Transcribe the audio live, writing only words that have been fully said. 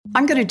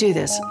I'm going to do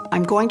this.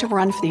 I'm going to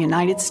run for the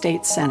United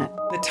States Senate.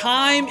 The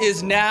time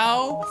is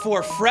now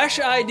for fresh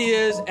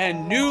ideas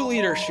and new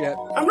leadership.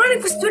 I'm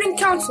running for student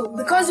council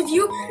because of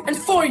you and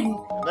for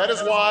you. That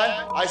is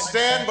why I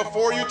stand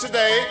before you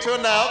today to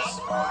announce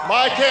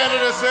my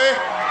candidacy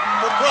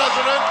for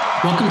president.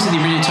 Welcome to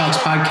the Arena Talks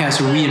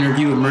podcast, where we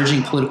interview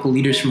emerging political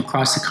leaders from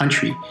across the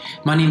country.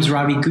 My name is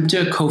Ravi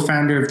Gupta,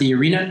 co-founder of The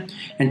Arena,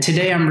 and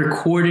today I'm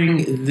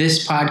recording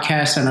this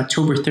podcast on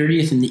October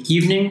 30th in the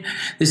evening.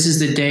 This is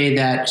the day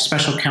that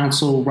Special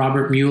Counsel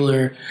Robert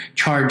Mueller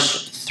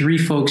charged three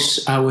folks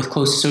with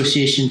close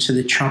association to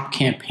the Trump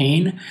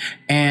campaign.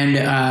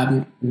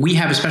 And we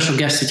have a special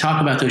guest to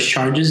talk about those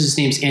charges. His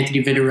name is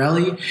Anthony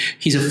Vitarelli.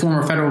 He's a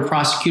former federal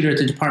prosecutor at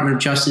the Department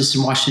of Justice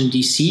in Washington,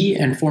 D.C.,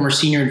 and former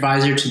senior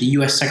advisor to the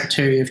U.S.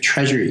 Secretary of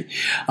Treasury.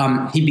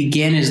 He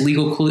began his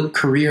legal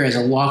career as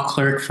a law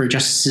clerk for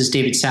Justices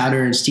David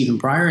Souter and Stephen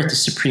Breyer at the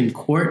Supreme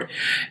Court,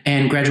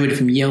 and graduated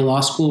from Yale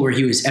Law School, where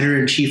he was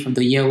editor-in-chief of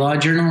the Yale Law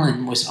Journal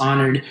and was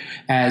honored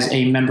as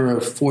a member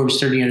of Forbes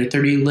 30 Under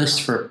 30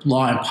 list for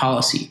law and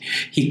policy.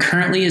 He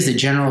currently is the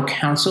general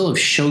counsel of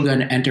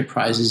Shogun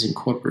Enterprises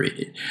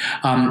Incorporated.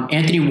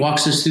 Anthony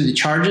walks us through the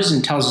charges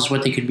and tells us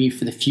what they could be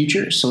for the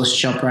future. So let's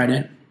jump right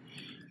in.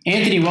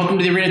 Anthony, welcome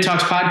to the Arena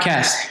Talks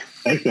podcast.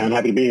 Thanks, man.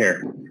 Happy to be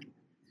here.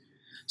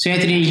 So,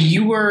 Anthony,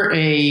 you were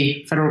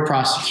a federal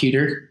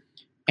prosecutor,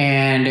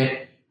 and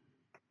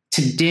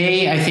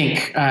today I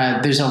think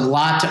there's a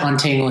lot to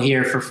untangle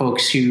here for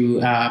folks who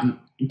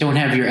don't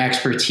have your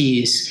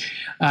expertise.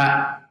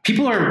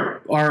 People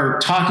are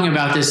talking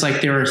about this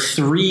like there are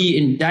three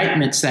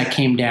indictments that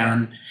came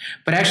down,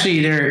 but actually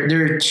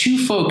there are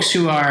two folks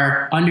who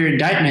are under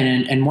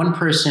indictment and one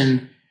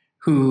person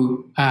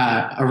who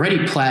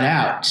already pled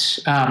out.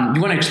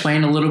 You want to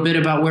explain a little bit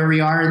about where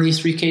we are in these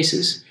three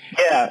cases?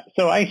 Yeah,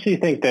 so I actually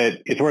think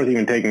that it's worth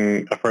even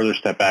taking a further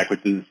step back,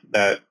 which is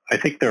that I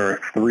think there are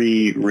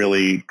three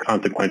really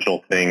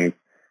consequential things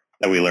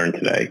that we learned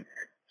today.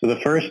 So the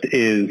first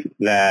is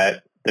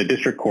that the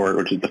district court,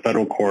 which is the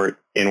federal court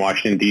in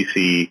Washington,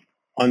 D.C.,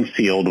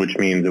 unsealed, which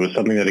means it was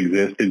something that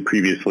existed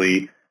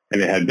previously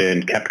and it had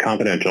been kept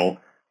confidential.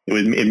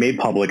 It made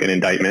public an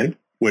indictment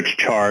which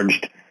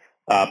charged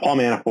Paul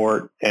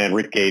Manafort and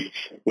Rick Gates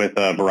with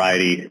a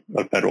variety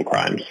of federal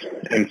crimes.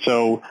 And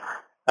so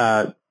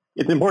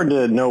it's important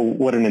to know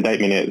what an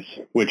indictment is,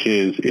 which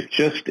is it's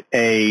just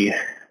a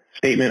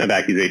statement of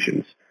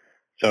accusations.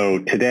 So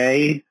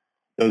today,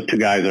 those two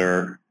guys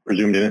are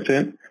presumed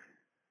innocent,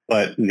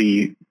 but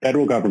the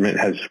federal government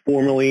has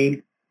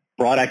formally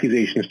brought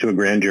accusations to a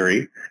grand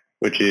jury,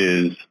 which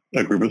is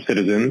a group of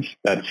citizens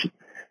that's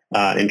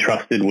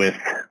entrusted with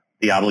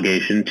the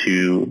obligation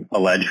to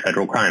allege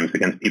federal crimes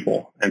against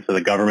people. And so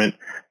the government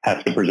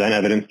has to present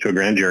evidence to a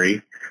grand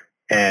jury,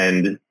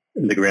 and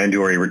the grand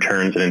jury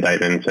returns an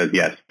indictment and says,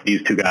 yes,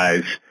 these two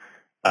guys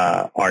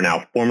are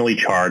now formally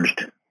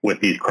charged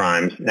with these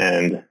crimes,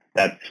 and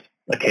that's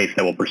a case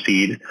that will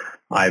proceed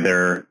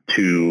either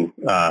to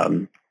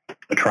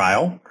a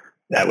trial,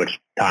 at which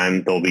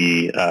time there'll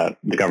be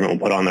the government will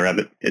put on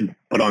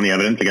the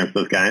evidence against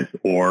those guys,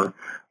 or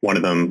one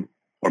of them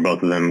or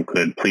both of them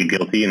could plead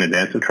guilty in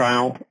advance of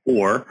trial,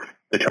 or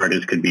the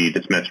charges could be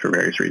dismissed for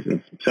various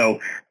reasons. So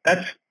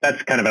that's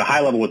kind of at a high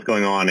level what's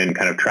going on in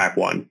kind of track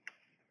one.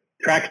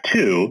 Track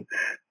two,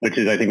 which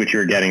is I think what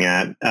you're getting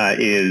at,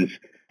 is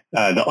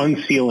the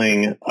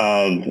unsealing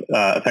of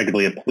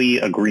effectively a plea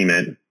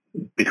agreement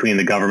between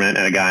the government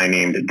and a guy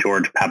named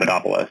George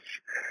Papadopoulos.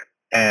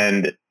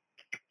 And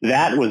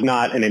that was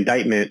not an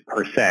indictment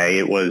per se.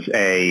 It was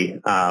a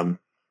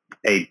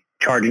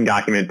charging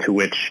document to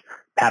which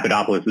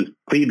Papadopoulos was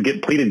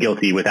pleaded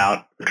guilty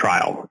without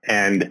trial.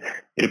 And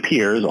it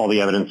appears, all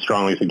the evidence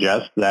strongly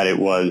suggests, that it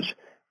was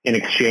in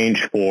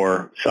exchange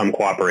for some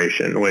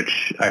cooperation,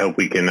 which I hope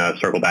we can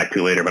circle back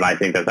to later. But I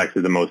think that's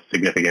actually the most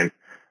significant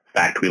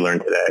fact we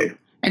learned today.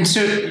 And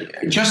so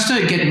just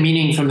to get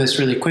meaning from this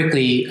really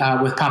quickly,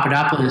 with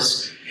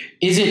Papadopoulos,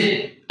 I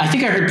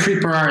think I heard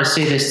Preet Bharara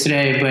say this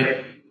today,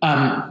 but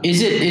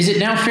is it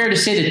now fair to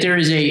say that there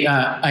is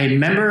a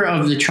member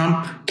of the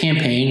Trump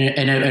campaign,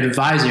 an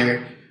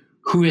advisor,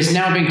 who has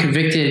now been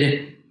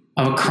convicted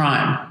of a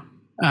crime?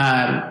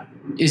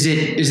 Is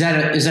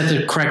that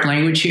the correct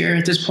language here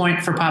at this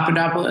point for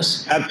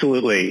Papadopoulos?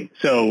 Absolutely.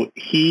 So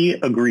he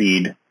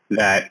agreed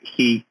that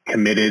he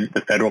committed the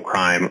federal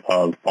crime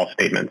of false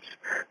statements.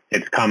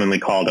 It's commonly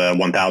called a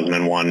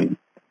 1001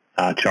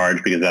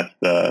 charge because that's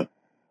the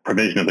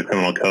provision of the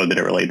criminal code that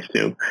it relates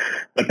to.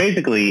 But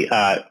basically,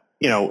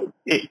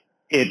 it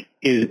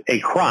is a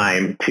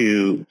crime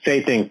to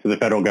say things to the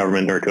federal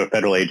government or to a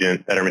federal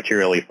agent that are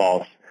materially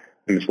false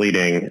and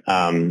misleading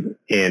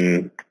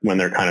when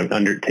they're kind of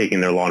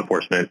undertaking their law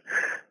enforcement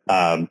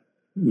role.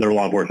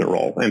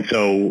 And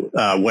so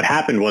what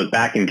happened was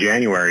back in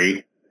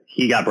January,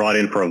 he got brought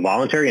in for a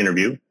voluntary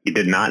interview. He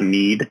did not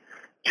need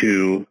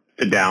to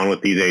sit down with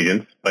these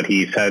agents, but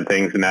he said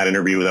things in that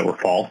interview that were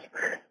false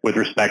with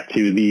respect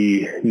to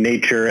the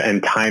nature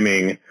and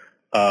timing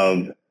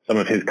of some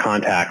of his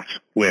contacts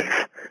with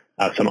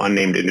some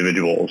unnamed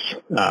individuals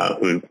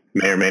who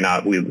we may or may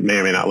not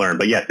learn.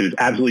 But yes, it is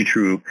absolutely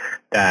true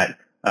that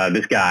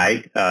this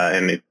guy,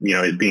 and it,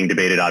 is being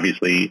debated,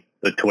 obviously,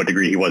 to what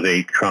degree he was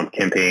a Trump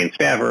campaign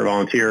staffer,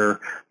 volunteer,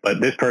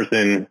 but this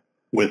person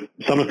with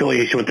some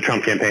affiliation with the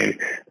Trump campaign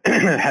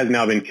has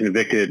now been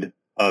convicted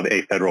of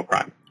a federal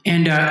crime.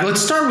 And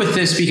let's start with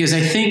this, because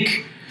I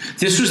think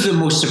this was the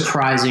most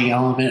surprising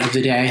element of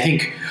the day. I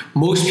think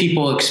most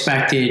people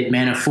expected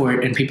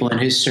Manafort and people in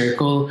his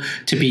circle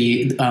to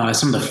be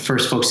some of the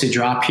first folks to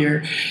drop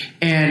here.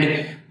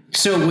 And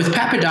so with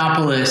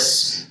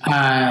Papadopoulos,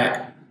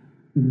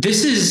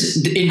 this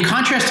is, in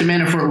contrast to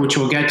Manafort, which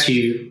we'll get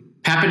to,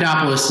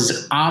 Papadopoulos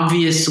is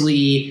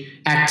obviously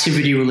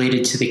activity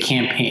related to the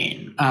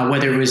campaign,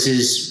 whether it was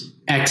his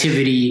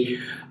activity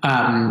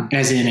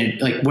as in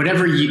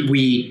whatever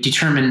we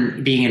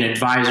determine being an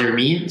advisor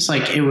means.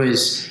 It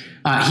was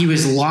he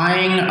was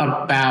lying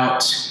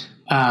about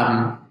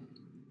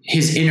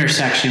his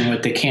intersection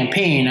with the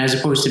campaign, as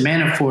opposed to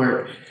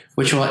Manafort,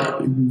 which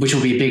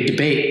will be a big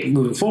debate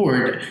moving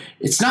forward.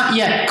 It's not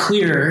yet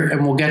clear,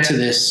 and we'll get to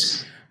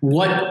this,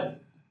 what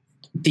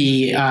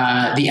the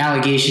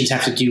allegations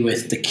have to do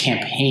with the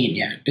campaign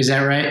yet. Is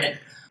that right?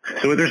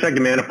 So with respect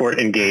to Manafort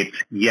and Gates,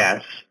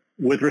 yes.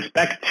 With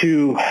respect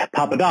to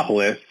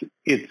Papadopoulos,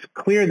 it's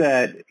clear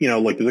that,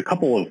 there's a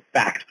couple of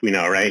facts we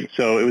know, right?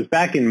 So it was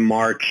back in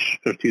March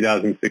of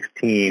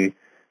 2016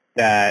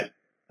 that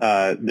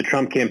the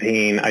Trump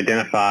campaign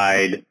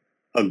identified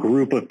a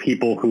group of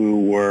people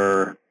who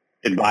were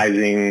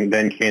advising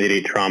then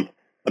candidate Trump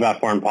about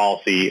foreign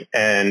policy,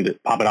 and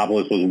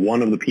Papadopoulos was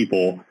one of the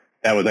people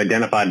that was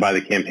identified by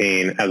the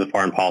campaign as a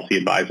foreign policy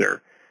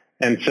advisor.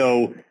 And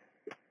so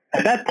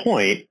at that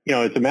point,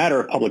 it's a matter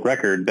of public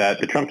record that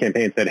the Trump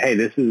campaign said, hey,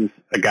 this is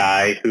a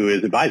guy who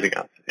is advising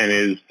us and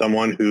is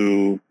someone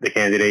who the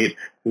candidate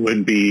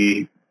would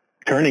be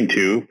turning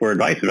to for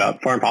advice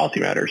about foreign policy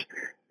matters.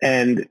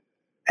 And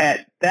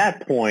at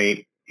that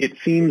point, it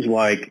seems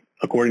like,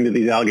 according to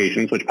these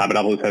allegations, which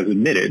Papadopoulos has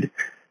admitted,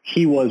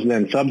 he was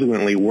then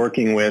subsequently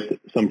working with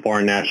some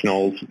foreign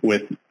nationals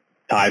with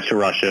ties to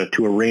Russia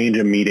to arrange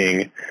a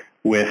meeting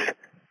with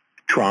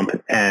Trump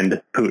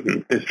and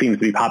Putin. This seems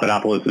to be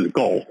Papadopoulos'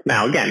 goal.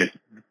 Now, again, it's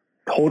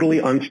totally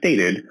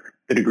unstated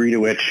the degree to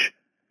which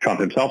Trump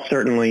himself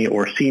certainly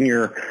or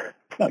senior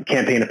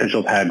campaign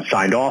officials had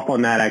signed off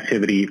on that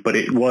activity, but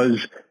if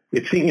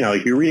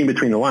you're reading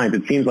between the lines,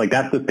 it seems like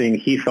that's the thing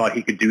he thought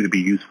he could do to be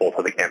useful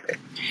for the campaign.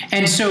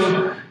 And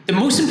so the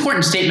most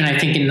important statement, I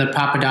think, in the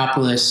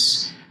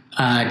Papadopoulos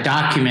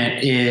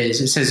document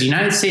is, it says, the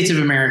United States of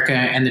America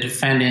and the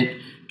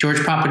defendant,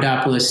 George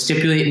Papadopoulos,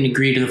 stipulate and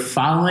agree to the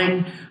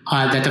following,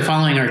 that the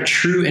following are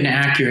true and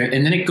accurate.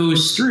 And then it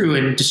goes through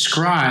and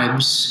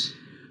describes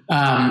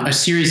a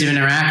series of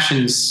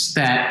interactions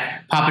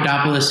that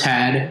Papadopoulos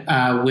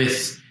had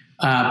with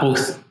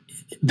both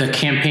the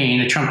campaign,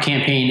 the Trump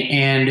campaign,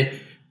 and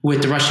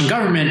with the Russian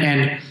government.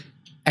 And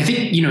I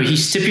think, he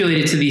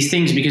stipulated to these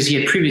things because he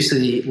had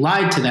previously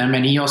lied to them,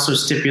 and he also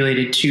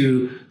stipulated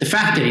to the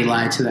fact that he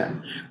lied to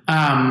them.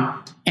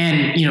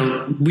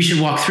 And we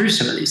should walk through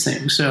some of these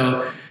things.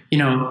 So,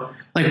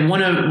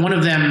 one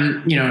of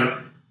them,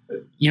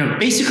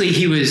 basically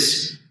he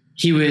was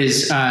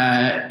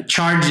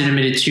charged and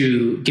admitted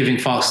to giving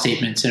false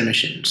statements in a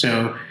mission.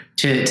 So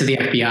to the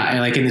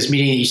FBI, in this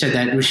meeting that you said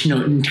that,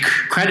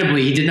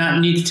 incredibly, he did not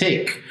need to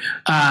take.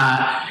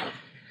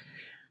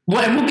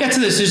 And we'll get to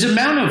this. There's an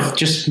amount of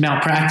just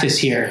malpractice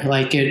here.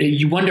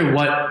 You wonder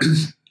what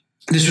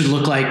this would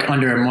look like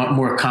under a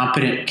more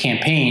competent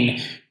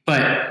campaign.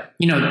 But,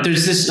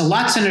 there's a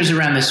lot centers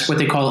around this, what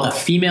they call a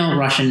female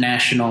Russian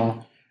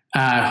national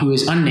who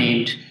is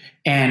unnamed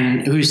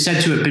and who is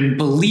said to have been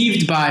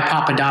believed by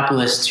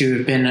Papadopoulos to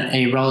have been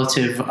a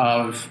relative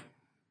of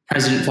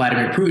President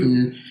Vladimir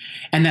Putin.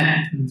 And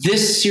that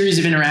this series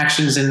of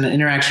interactions and the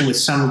interaction with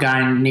some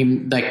guy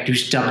named,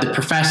 who's dubbed the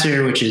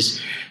Professor, which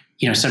is,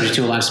 subject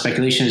to a lot of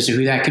speculation as to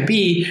who that could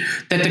be,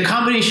 that the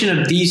combination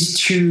of these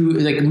two,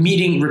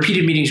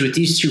 repeated meetings with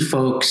these two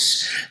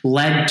folks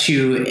led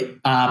to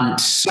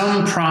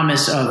some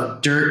promise of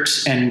dirt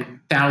and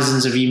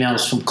thousands of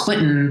emails from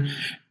Clinton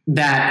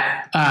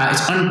that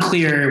it's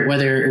unclear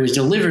whether it was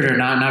delivered or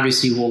not. And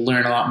obviously we'll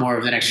learn a lot more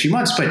over the next few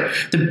months. But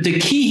the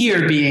key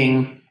here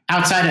being,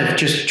 outside of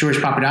just George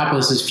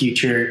Papadopoulos'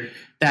 future,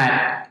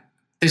 that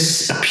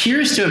this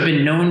appears to have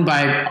been known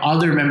by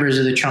other members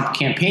of the Trump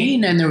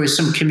campaign, and there was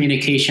some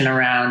communication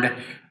around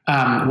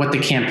what the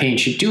campaign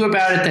should do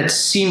about it that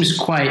seems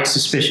quite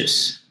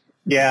suspicious.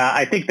 Yeah,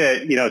 I think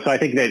that, so I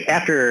think that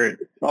after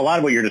a lot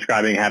of what you're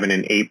describing happened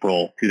in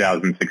April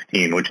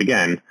 2016, which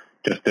again,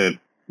 just to,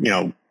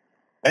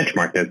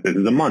 benchmark this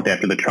is a month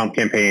after the Trump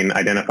campaign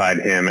identified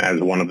him as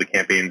one of the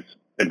campaign's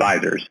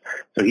advisors.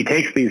 So he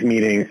takes these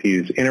meetings,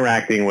 he's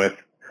interacting with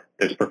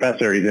this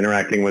professor, he's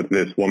interacting with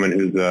this woman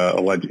who's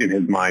alleged, in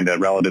his mind, a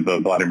relative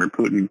of Vladimir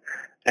Putin.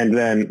 And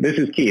then this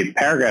is key. It's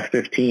paragraph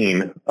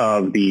 15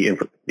 of the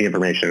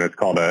information. It's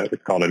called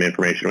an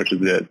information, which is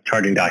the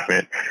charging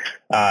document.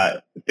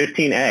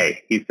 15A,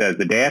 he says,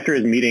 the day after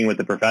his meeting with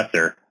the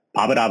professor,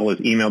 Papadopoulos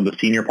emailed the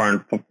senior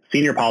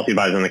policy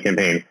advisor on the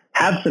campaign,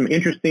 have some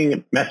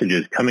interesting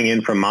messages coming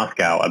in from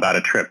Moscow about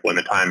a trip when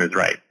the time is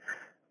right.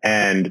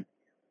 And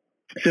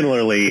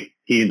similarly,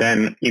 he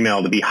then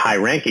emailed the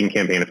high-ranking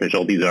campaign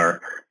official. These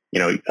are,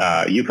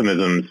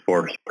 euphemisms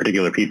for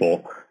particular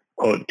people.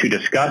 Quote, to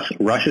discuss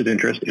Russia's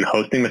interest in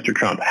hosting Mr.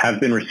 Trump, have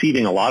been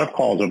receiving a lot of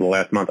calls over the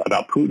last month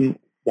about Putin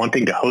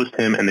wanting to host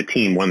him and the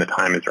team when the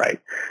time is right.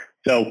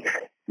 So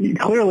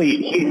clearly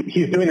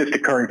he's doing this to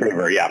current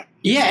favor, yeah.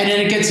 Yeah, and then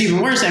it gets even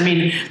worse. I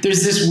mean,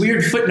 there's this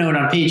weird footnote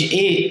on page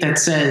 8 that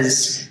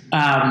says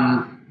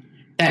that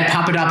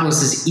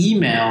Papadopoulos'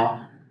 email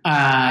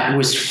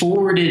was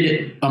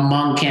forwarded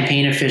among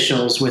campaign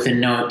officials with a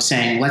note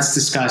saying, let's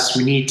discuss,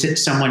 we need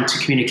someone to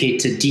communicate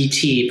to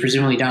DT,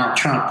 presumably Donald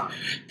Trump,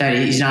 that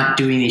he's not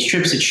doing these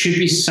trips. It should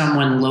be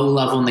someone low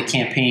level in the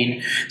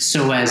campaign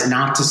so as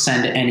not to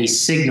send any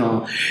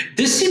signal.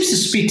 This seems to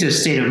speak to a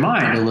state of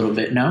mind a little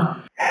bit, no?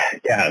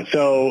 Yeah,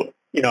 so,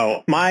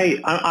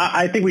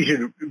 I think we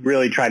should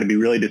really try to be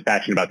really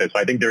dispassionate about this. So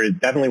I think there is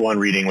definitely one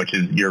reading, which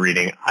is your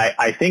reading.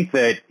 I think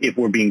that if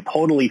we're being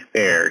totally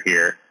fair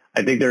here,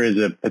 I think there is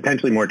a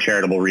potentially more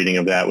charitable reading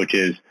of that, which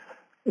is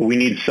we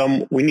need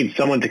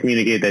someone to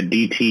communicate that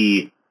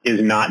DT is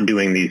not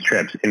doing these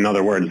trips. In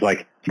other words,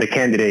 like the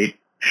candidate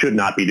should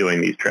not be doing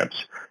these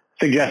trips,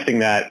 suggesting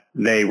that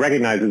they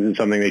recognize this is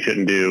something they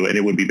shouldn't do and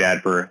it would be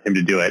bad for him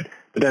to do it.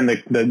 But then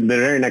the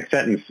very next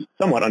sentence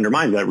somewhat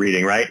undermines that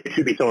reading, right? It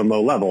should be someone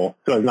low level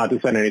so as not to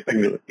send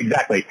anything.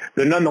 Exactly.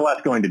 They're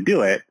nonetheless going to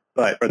do it,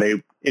 or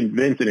they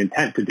evince an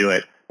intent to do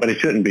it, but it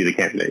shouldn't be the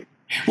candidate.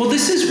 Well,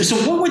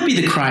 so what would be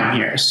the crime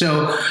here?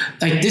 So,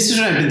 this is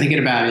what I've been thinking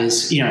about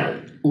is,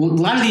 a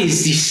lot of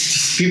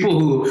these people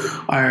who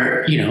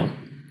are,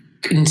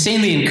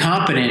 insanely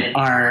incompetent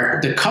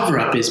the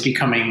cover-up is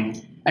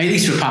becoming, at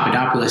least for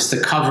Papadopoulos,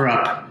 the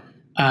cover-up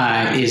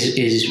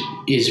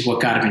is what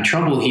got him in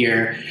trouble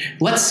here.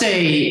 Let's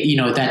say,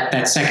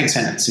 that second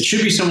sentence, it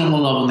should be someone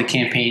low level in the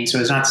campaign so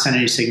as not to send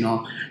any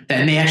signal.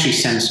 Then they actually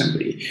send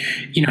somebody,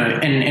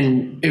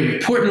 and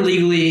important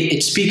legally,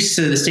 it speaks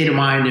to the state of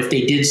mind. If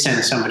they did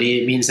send somebody,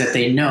 it means that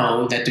they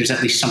know that there's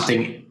at least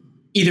something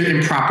either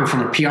improper from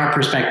a PR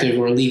perspective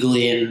or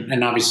legally.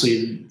 And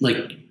obviously,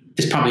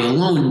 this probably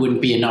alone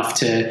wouldn't be enough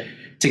to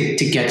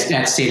get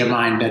that state of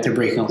mind that they're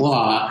breaking a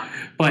law.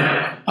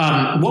 But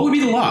what would be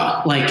the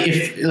law?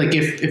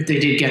 If they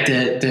did get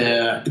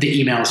the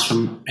emails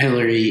from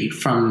Hillary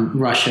from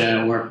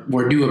Russia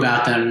or knew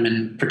about them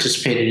and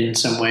participated in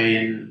some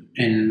way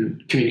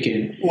in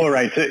communicating? Well,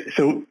 right.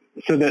 So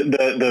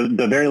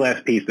the very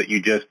last piece that you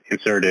just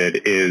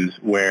inserted is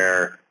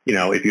where,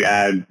 if you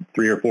add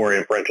 3 or 4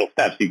 inferential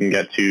steps, you can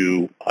get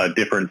to a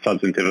different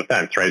substantive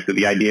offense, right? So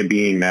the idea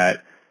being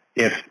that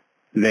if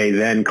they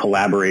then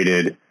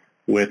collaborated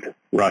with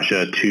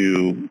Russia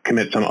to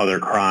commit some other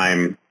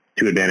crime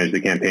to advantage the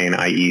campaign,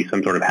 i.e.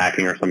 some sort of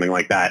hacking or something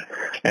like that.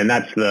 And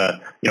that's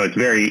it's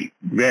very,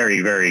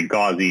 very, very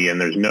gauzy, and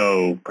there's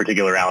no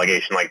particular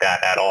allegation like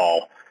that at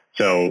all.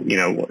 So,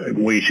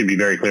 we should be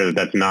very clear that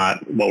that's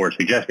not what we're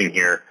suggesting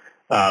here.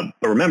 But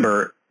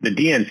remember, the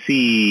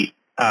DNC,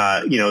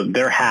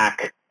 their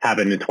hack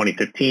happened in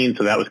 2015,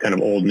 so that was kind of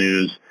old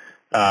news.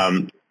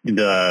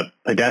 The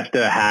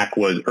Podesta hack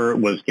was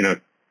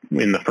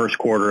in the first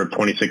quarter of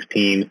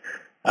 2016.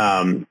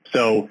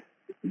 So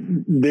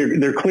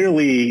there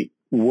clearly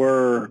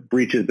were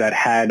breaches that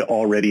had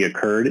already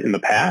occurred in the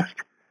past.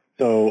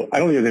 So I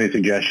don't think there's any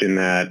suggestion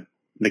that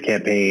the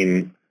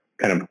campaign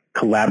kind of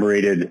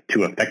collaborated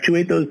to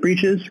effectuate those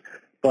breaches,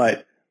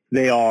 but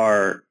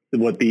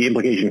what the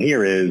implication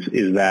here is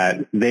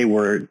that they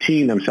were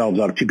teeing themselves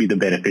up to be the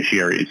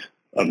beneficiaries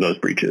of those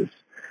breaches.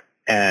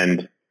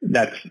 And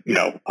that's,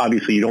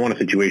 obviously you don't want a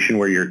situation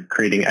where you're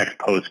creating ex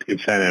post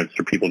incentives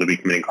for people to be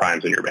committing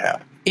crimes on your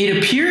behalf. It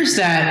appears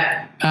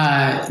that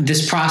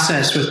this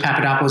process with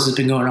Papadopoulos has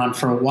been going on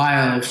for a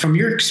while. From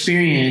your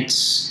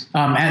experience,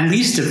 at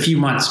least a few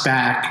months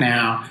back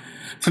now,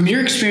 from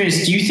your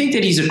experience, do you think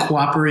that he's a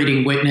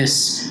cooperating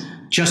witness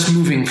just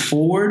moving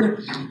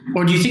forward?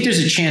 Or do you think there's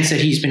a chance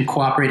that he's been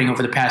cooperating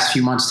over the past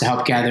few months to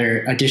help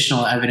gather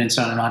additional evidence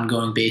on an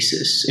ongoing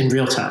basis in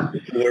real time?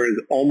 There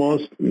is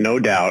almost no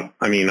doubt.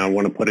 I mean, I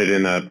want to put it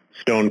in a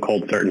stone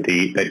cold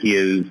certainty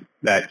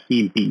that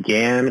he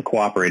began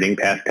cooperating,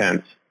 past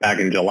tense, back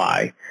in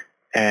July.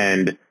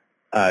 And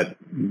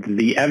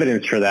the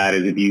evidence for that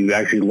is if you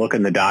actually look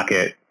in the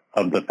docket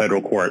of the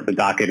federal court, the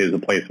docket is a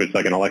place which is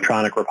like an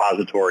electronic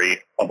repository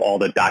of all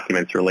the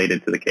documents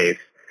related to the case.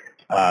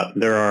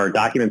 There are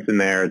documents in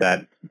there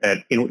that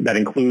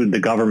include the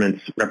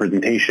government's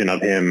representation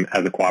of him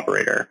as a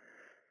cooperator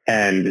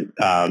and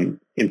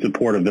in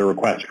support of their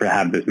request to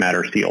have this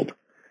matter sealed.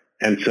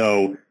 And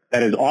so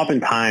that is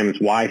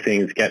oftentimes why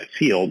things get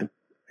sealed,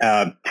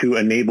 to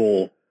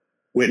enable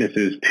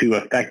witnesses to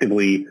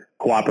effectively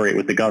cooperate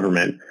with the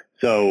government.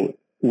 So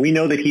we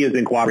know that he has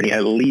been cooperating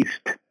at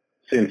least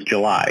since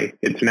July.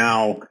 It's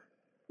now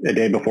the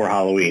day before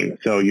Halloween.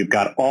 So you've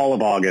got all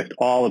of August,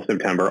 all of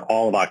September,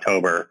 all of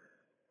October.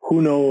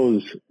 Who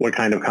knows what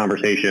kind of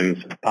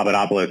conversations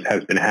Papadopoulos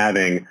has been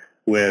having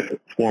with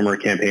former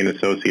campaign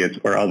associates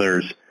or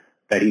others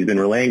that he's been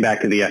relaying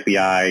back to the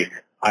FBI,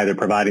 either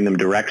providing them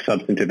direct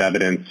substantive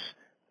evidence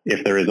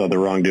if there is other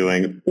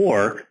wrongdoing,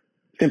 or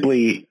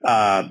simply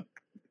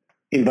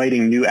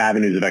inviting new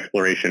avenues of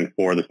exploration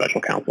for the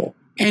special counsel.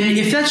 And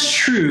if that's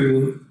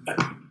true,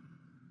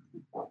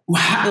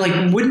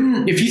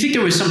 if you think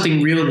there was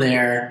something real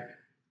there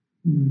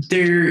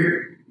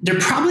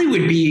probably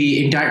would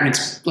be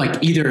indictments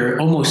like either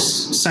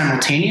almost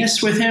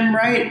simultaneous with him,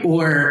 right?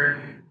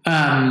 Or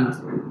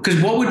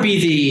because what would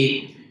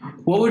be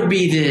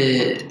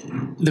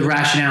the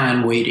rationale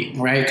in waiting,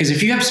 right? Because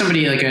if you have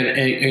somebody like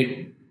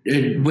a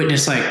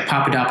witness like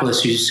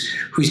Papadopoulos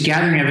who's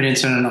gathering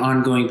evidence on an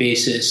ongoing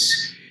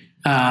basis,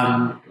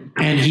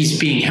 and he's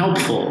being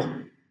helpful,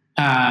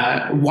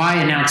 why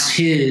announce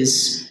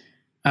his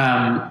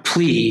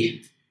plea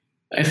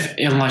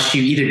unless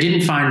you either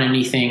didn't find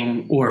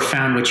anything or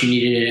found what you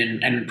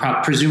needed and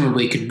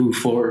presumably could move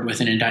forward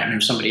with an indictment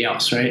of somebody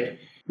else, right?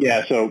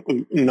 Yeah, so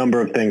a number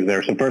of things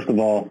there. So first of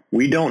all,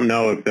 we don't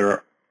know if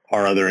there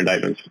are other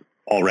indictments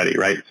already,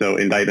 right? So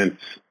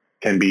indictments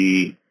can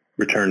be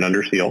returned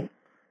under seal,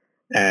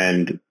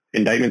 and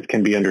indictments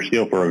can be under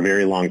seal for a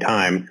very long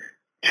time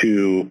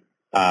to,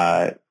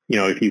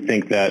 if you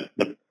think that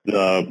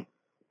the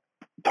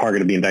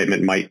target of the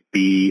indictment might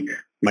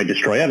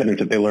destroy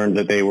evidence if they learned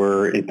that they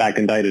were in fact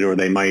indicted, or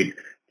they might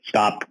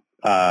stop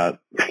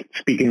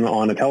speaking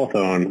on a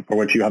telephone for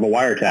which you have a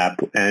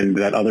wiretap and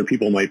that other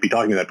people might be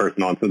talking to that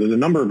person on. So there's a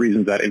number of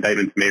reasons that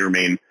indictments may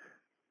remain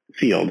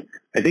sealed.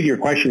 I think your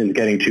question is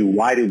getting to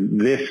why did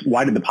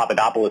the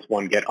Papadopoulos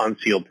one get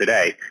unsealed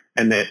today?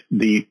 And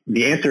the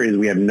answer is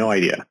we have no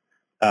idea.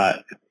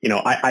 I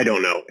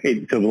don't know.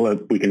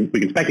 So we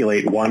can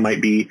speculate. One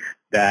might be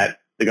that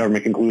the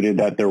government concluded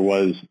that there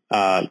was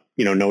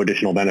no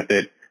additional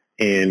benefit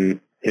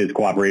in his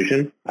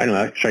cooperation. I know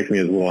that strikes me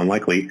as a little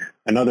unlikely.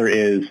 Another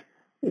is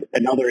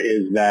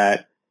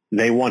that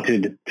they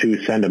wanted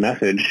to send a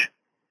message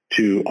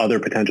to other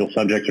potential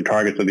subjects or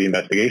targets of the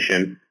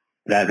investigation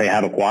that they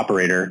have a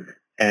cooperator,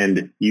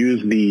 and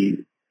use the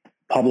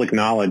public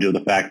knowledge of the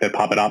fact that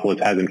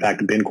Papadopoulos has in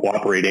fact been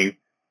cooperating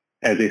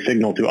as a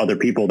signal to other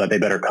people that they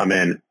better come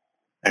in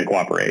and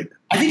cooperate.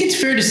 I think it's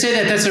fair to say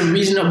that that's a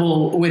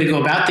reasonable way to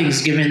go about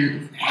things,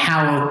 given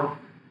how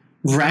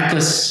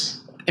reckless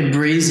and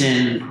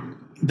brazen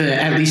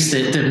at least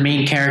the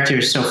main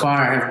characters so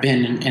far have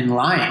been in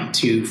lying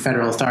to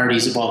federal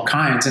authorities of all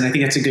kinds. And I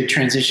think that's a good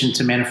transition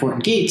to Manafort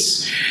and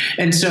Gates.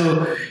 And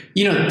so,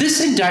 this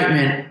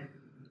indictment,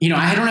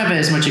 I don't have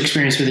as much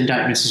experience with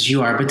indictments as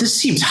you are, but this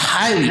seems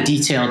highly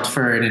detailed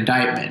for an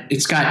indictment.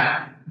 It's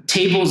got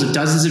tables of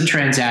dozens of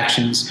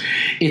transactions.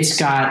 It's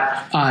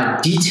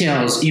got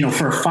details,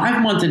 for a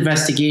 5-month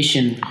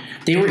investigation.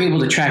 They were able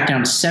to track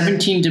down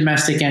 17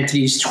 domestic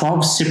entities, 12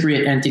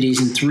 Cypriot entities,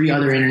 and 3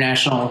 other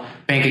international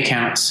bank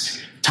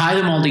accounts, tie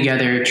them all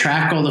together,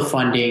 track all the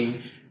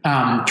funding,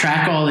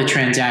 track all the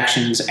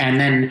transactions, and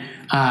then,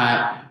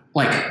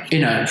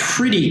 in a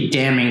pretty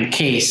damning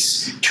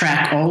case,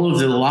 track all of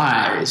the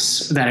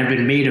lies that have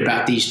been made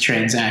about these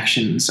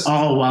transactions,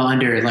 all while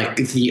under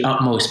the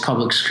utmost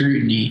public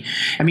scrutiny.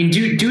 I mean,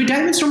 do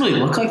indictments normally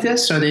look like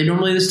this? Are they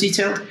normally this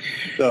detailed?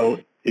 So,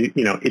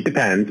 it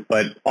depends,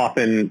 but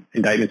often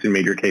indictments in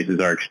major cases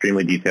are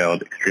extremely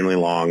detailed, extremely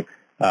long.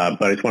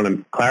 But I just want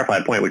to clarify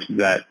a point, which is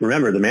that,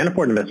 remember, the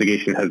Manafort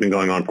investigation has been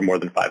going on for more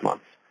than 5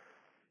 months.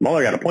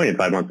 Mueller got appointed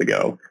 5 months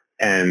ago,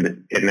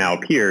 and it now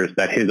appears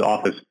that his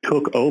office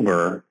took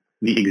over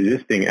the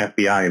existing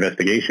FBI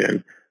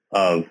investigation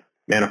of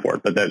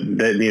Manafort. But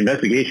the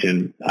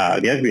investigation,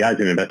 the FBI has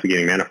been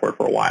investigating Manafort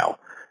for a while.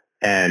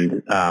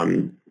 And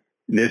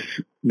this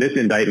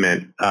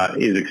indictment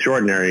is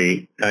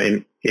extraordinary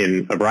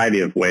in a variety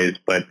of ways.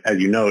 But as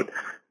you note,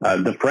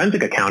 the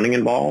forensic accounting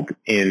involved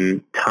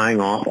in tying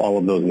off all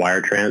of those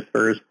wire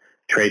transfers,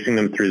 tracing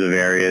them through the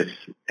various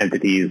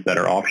entities that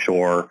are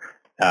offshore,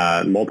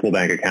 multiple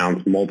bank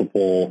accounts,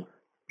 multiple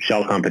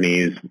shell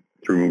companies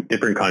through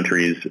different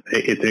countries.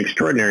 It's an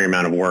extraordinary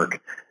amount of work.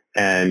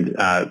 And,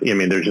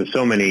 there's just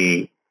so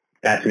many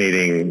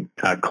fascinating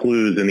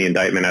clues in the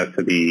indictment as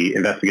to the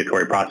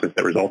investigatory process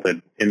that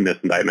resulted in this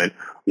indictment,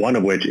 one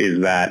of which is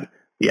that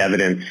the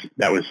evidence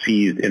that was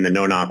seized in the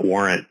no-knock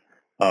warrant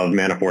of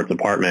Manafort's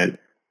apartment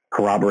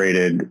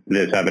corroborated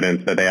this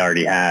evidence that they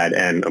already had,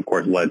 and of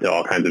course led to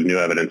all kinds of new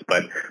evidence.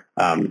 But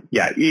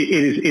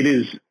it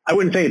is. I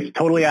wouldn't say it's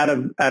totally out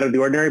of the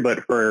ordinary,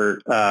 but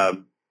for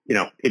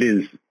it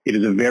is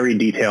a very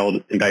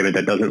detailed indictment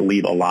that doesn't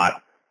leave a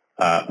lot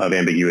of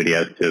ambiguity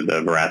as to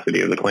the veracity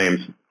of the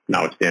claims,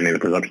 notwithstanding the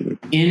presumption.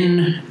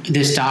 In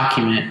this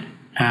document,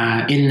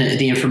 in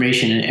the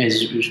information,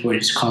 as what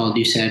it's called,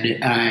 you said,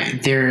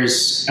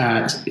 there's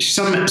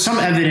some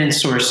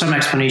evidence or some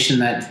explanation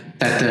that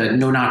the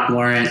no-knock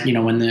warrant,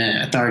 when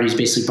the authorities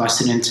basically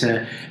busted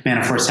into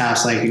Manafort's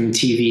house, like in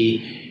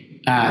TV,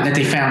 that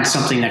they found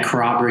something that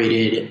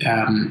corroborated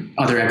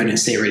other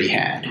evidence they already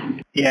had.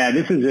 Yeah,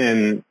 this is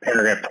in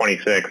paragraph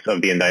 26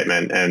 of the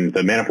indictment, and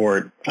the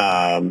Manafort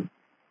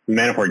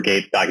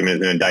Gates document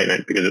is an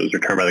indictment because it was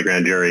returned by the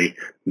grand jury.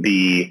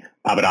 The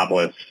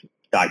Papadopoulos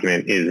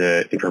document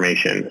is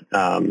information.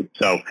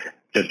 So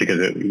just because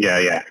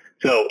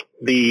So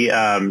the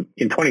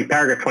in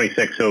paragraph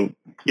 26. So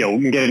we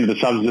can get into the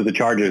substance of the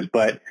charges,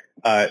 but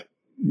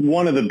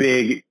one of the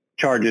big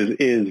charges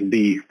is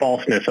the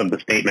falseness of the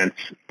statements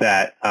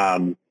that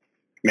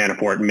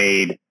Manafort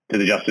made to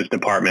the Justice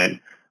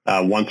Department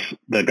once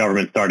the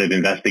government started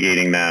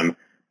investigating them.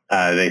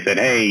 They said,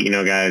 hey,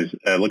 guys,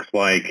 it looks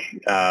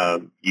like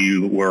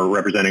you were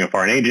representing a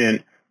foreign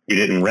agent. You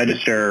didn't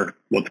register.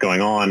 What's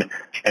going on?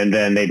 And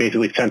then they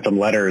basically sent some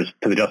letters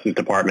to the Justice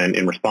Department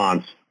in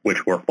response,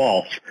 which were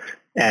false.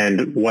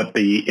 And what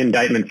the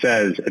indictment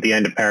says at the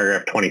end of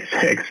paragraph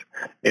 26,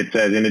 it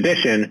says, in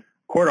addition,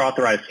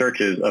 court-authorized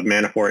searches of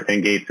Manafort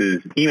and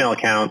Gates' email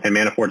account and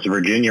Manafort's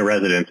Virginia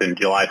residence in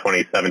July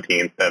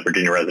 2017, the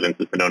Virginia residence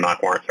is the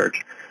no-knock warrant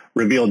search,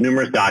 revealed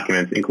numerous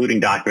documents, including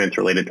documents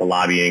related to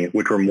lobbying,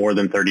 which were more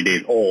than 30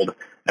 days old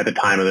at the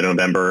time of the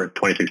November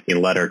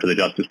 2016 letter to the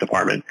Justice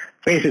Department.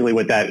 Basically,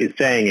 what that is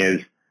saying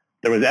is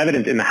there was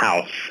evidence in the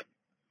House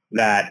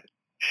that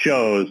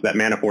shows that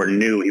Manafort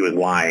knew he was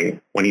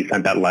lying when he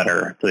sent that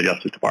letter to the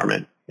Justice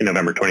Department in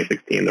November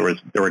 2016.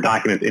 There were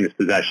documents in his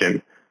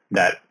possession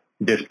that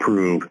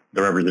disprove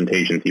the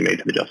representations he made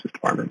to the Justice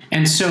Department.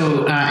 And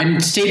so,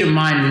 and state of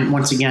mind,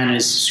 once again,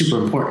 is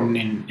super important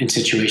in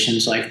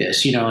situations like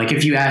this. Like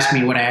if you asked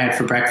me what I had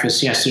for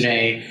breakfast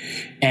yesterday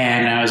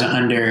and I was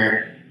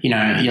under,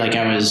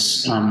 I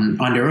was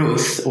under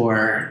oath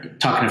or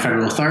talking to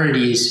federal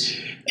authorities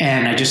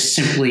and I just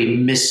simply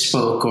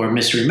misspoke or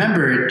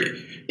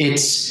misremembered,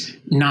 it's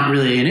not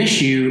really an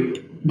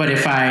issue. But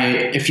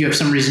if you have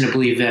some reason to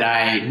believe that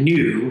I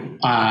knew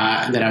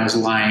that I was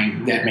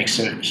lying, that makes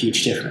a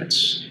huge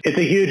difference. It's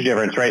a huge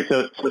difference, right?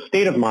 So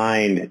state of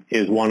mind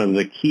is one of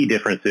the key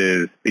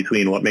differences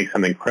between what makes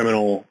something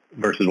criminal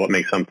versus what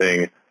makes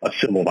something a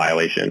civil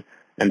violation.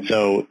 And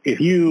so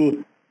if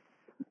you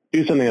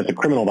do something that's a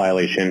criminal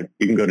violation,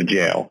 you can go to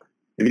jail.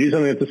 If you do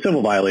something that's a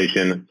civil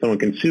violation, someone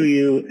can sue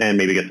you and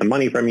maybe get some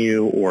money from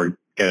you or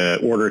get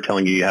an order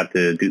telling you have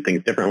to do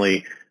things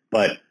differently.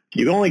 But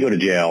you can only go to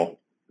jail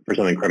for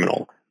something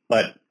criminal.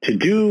 But to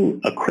do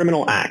a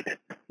criminal act,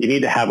 you need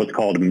to have what's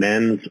called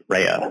mens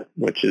rea,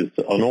 which is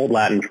an old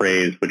Latin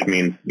phrase, which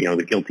means,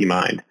 the guilty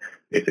mind,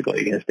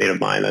 basically, a state of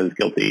mind that is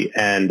guilty.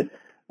 And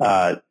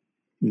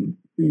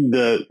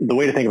the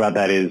way to think about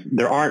that is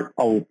there aren't,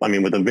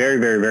 with a very,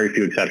 very, very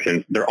few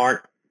exceptions, there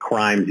aren't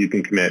crimes you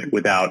can commit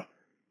without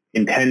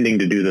intending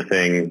to do the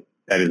thing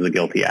that is a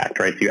guilty act,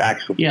 right? So you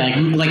actually... Yeah,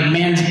 like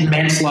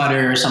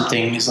manslaughter or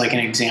something is like an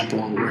example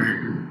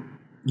where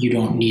you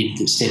don't need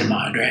the state of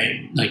mind,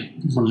 right? Like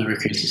one of the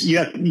cases. You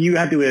have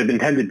to have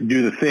intended to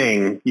do the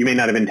thing. You may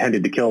not have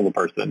intended to kill the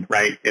person,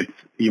 right?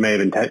 You may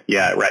have intended.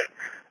 Yeah,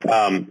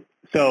 right.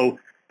 So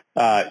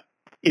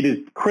it is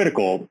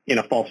critical in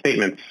a false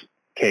statements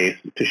case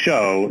to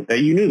show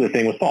that you knew the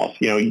thing was false.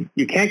 You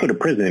can't go to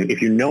prison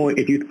if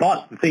you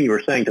thought the thing you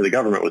were saying to the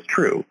government was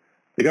true.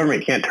 The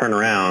government can't turn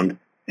around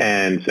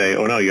and say,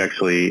 "Oh no, you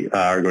actually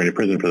are going to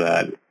prison for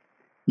that."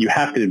 You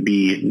have to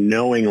be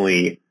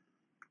knowingly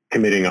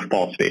committing a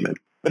false statement.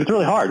 But it's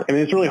really hard.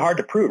 It's really hard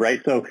to prove,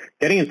 right? So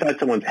getting inside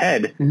someone's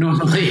head...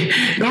 Normally,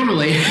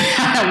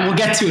 we'll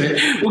get to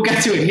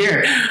it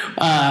here.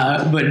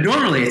 But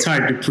normally it's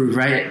hard to prove,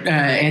 right,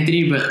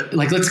 Anthony? But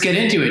let's get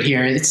into it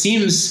here. It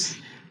seems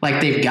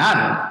like they've got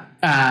him.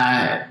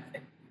 I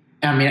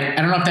don't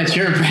know if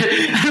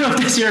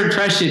that's your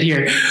impression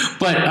here.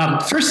 But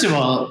first of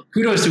all,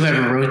 kudos to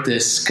whoever wrote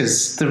this,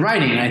 because the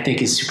writing, I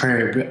think, is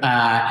superb.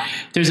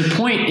 There's a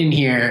point in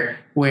here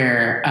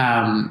where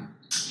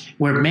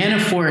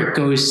Manafort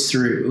goes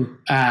through,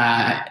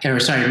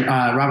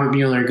 Robert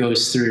Mueller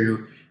goes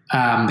through,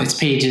 it's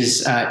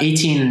pages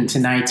 18 to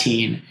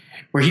 19,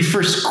 where he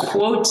first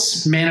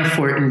quotes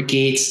Manafort and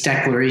Gates'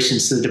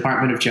 declarations to the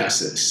Department of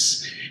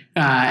Justice.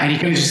 And he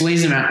kind of just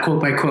lays them out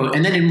quote by quote.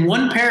 And then in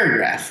one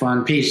paragraph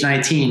on page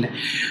 19,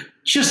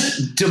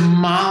 just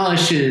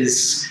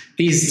demolishes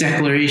these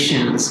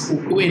declarations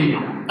in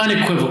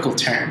unequivocal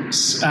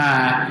terms.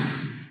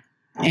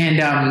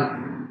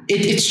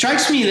 It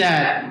strikes me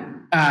that,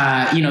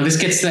 this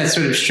gets to that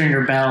sort of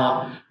Stringer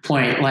Bell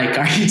point. Like,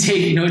 are you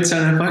taking notes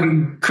on a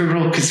fucking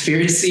criminal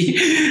conspiracy?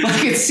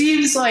 It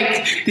seems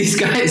like these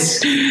guys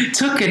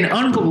took an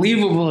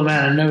unbelievable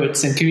amount of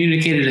notes and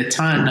communicated a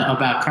ton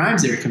about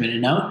crimes that were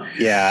committed, no?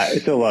 Yeah.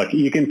 So look,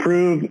 you can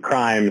prove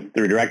crimes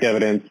through direct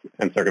evidence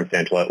and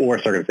circumstantial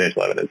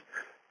evidence.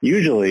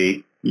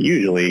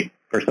 Usually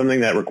for something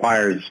that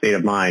requires state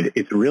of mind,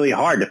 it's really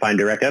hard to find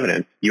direct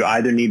evidence. You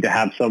either need to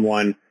have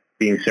someone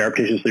being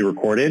surreptitiously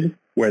recorded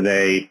where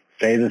they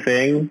say the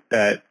thing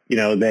that,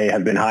 they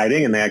have been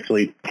hiding and they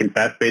actually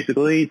confess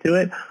basically to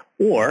it,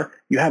 or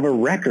you have a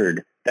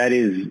record that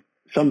is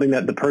something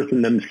that the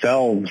person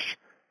themselves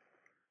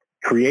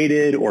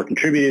created or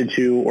contributed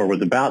to or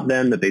was about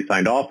them that they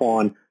signed off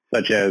on,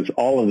 such as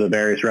all of the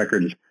various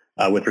records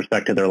with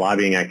respect to their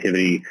lobbying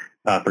activity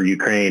for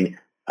Ukraine.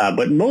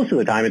 But most of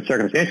the time it's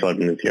circumstantial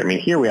evidence here.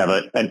 Here we have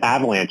an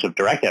avalanche of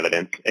direct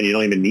evidence, and you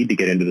don't even need to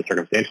get into the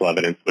circumstantial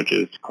evidence, which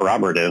is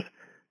corroborative.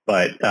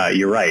 But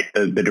you're right.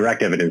 The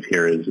direct evidence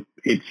here is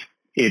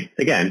it's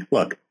again,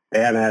 look, they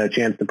haven't had a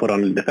chance to put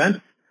on the defense.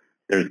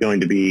 There's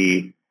going to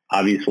be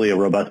obviously a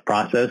robust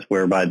process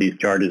whereby these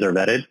charges are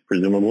vetted,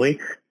 presumably,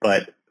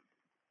 but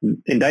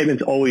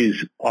indictments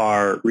always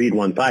read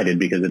one-sided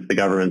because it's the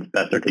government's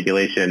best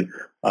articulation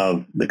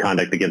of the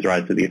conduct that gives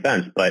rise to the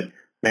offense. But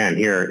man,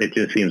 here it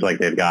just seems like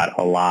they've got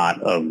a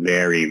lot of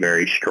very,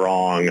 very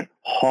strong,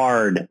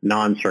 hard,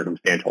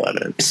 non-circumstantial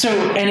evidence. So,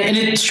 and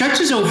it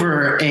stretches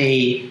over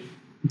a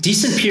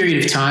decent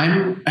period of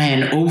time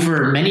and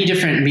over many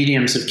different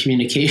mediums of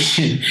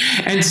communication.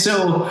 And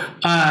so,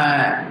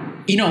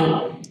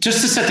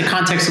 just to set the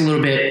context a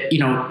little bit,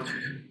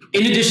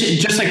 in addition,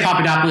 just like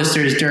Papadopoulos,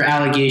 there are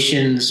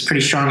allegations,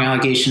 pretty strong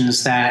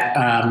allegations that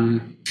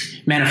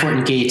Manafort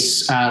and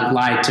Gates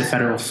lied to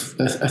federal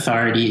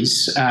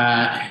authorities.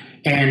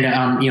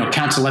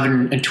 Counts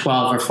 11 and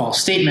 12 are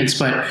false statements,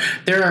 but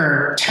there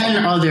are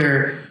 10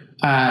 other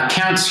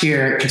counts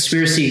here: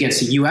 conspiracy against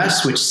the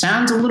U.S., which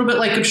sounds a little bit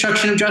like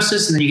obstruction of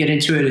justice, and then you get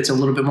into it, it's a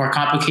little bit more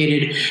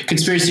complicated.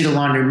 Conspiracy to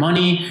launder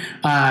money,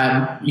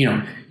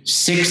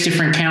 6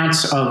 different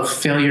counts of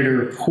failure to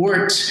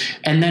report,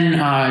 and then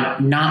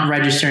not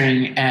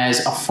registering as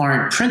a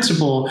foreign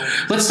principal.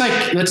 Let's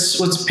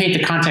paint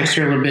the context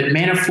here a little bit.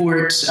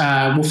 Manafort,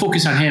 we'll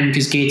focus on him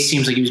because Gates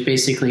seems like he was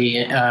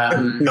basically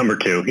number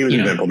 2. He was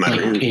an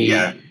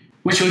implementer,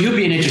 which he'll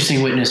be an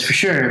interesting witness for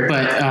sure.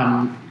 But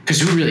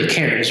because who really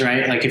cares,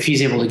 right? Like if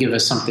he's able to give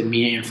us something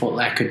meaningful,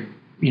 that could.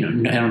 I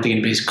don't think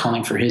anybody's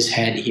calling for his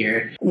head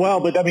here. Well,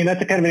 but I mean,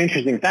 that's a kind of an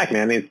interesting fact,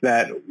 man. It's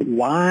that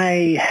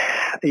why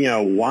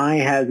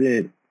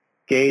hasn't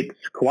Gates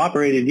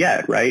cooperated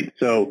yet, right?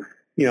 So,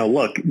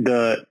 look,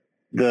 the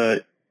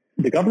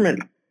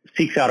government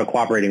seeks out a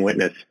cooperating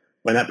witness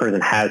when that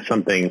person has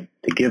something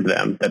to give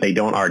them that they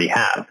don't already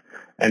have.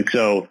 And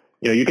so,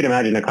 you can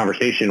imagine a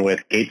conversation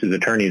with Gates'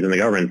 attorneys in the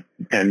government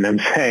and them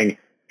saying,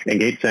 and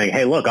Gates saying,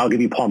 hey, look, I'll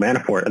give you Paul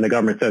Manafort. And the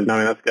government says, no,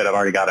 that's good. I've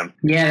already got him.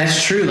 Yeah,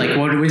 that's true. Like,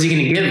 what is he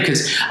going to give?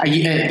 Because,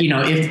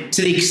 if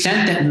to the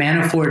extent that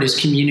Manafort is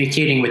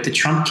communicating with the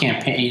Trump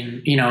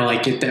campaign,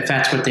 if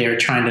that's what they're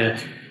trying to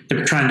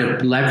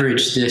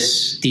leverage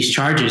these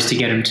charges to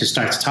get him to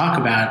start to talk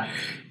about.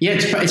 Yeah,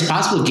 it's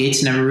possible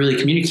Gates never really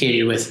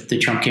communicated with the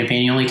Trump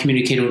campaign. He only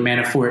communicated with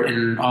Manafort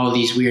and all of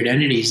these weird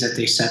entities that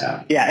they set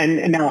up. Yeah,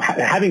 and now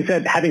having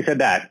said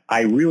that,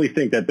 I really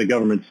think that the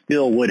government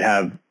still would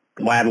have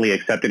gladly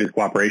accepted his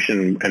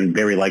cooperation and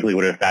very likely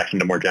would have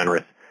fashioned a more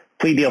generous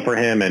plea deal for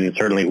him and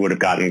certainly would have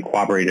gotten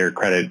cooperator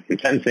credit in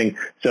sentencing.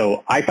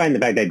 So I find the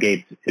fact that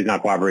Gates is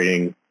not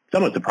cooperating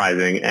somewhat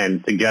surprising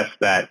and suggests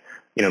that,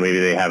 maybe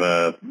they have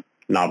a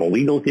novel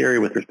legal theory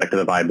with respect to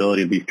the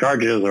viability of these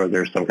charges, or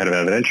there's some kind of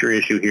evidentiary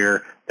issue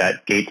here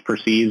that Gates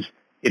perceives.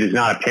 It is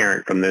not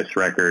apparent from this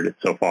record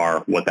so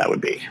far what that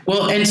would be.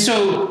 Well, and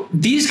so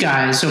these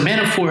guys, so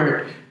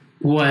Manafort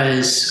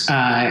was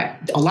a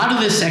lot of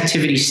this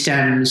activity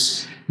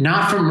stems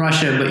not from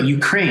Russia, but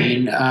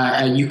Ukraine,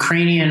 a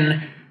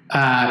Ukrainian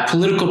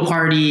political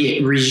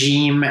party,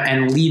 regime,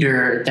 and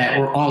leader that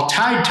were all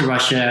tied to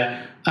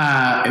Russia.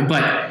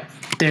 But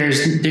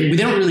we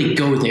don't really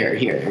go there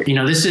here.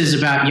 This is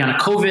about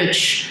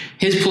Yanukovych,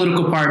 his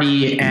political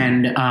party,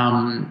 and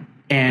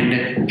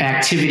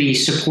activity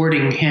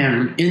supporting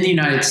him in the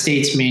United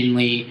States,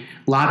 mainly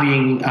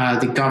lobbying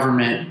the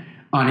government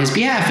on his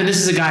behalf. And this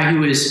is a guy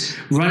who was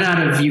run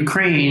out of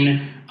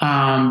Ukraine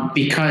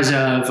because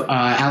of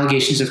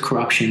allegations of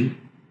corruption.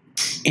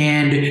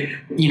 And,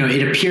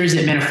 it appears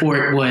that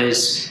Manafort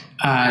was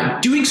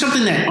doing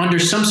something that under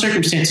some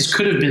circumstances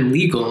could have been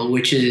legal,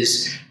 which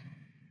is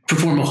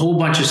perform a whole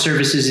bunch of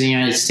services in the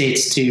United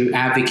States to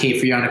advocate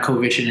for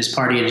Yanukovych and his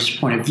party and his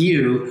point of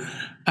view,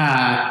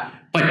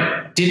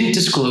 but didn't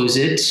disclose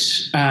it,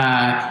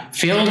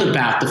 failed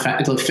about the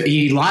fact that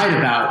he lied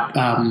about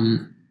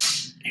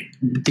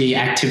the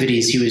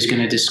activities he was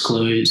going to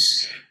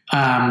disclose,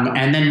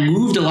 and then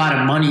moved a lot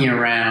of money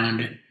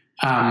around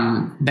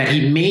that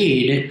he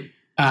made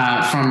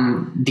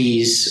from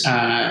these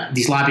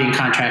lobbying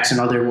contracts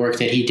and other work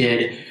that he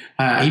did.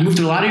 He moved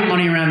a lot of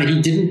money around that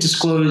he didn't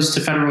disclose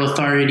to federal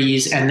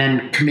authorities, and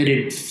then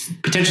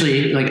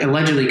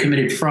allegedly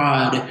committed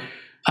fraud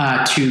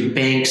to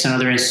banks and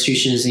other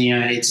institutions in the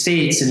United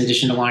States, in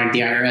addition to lying to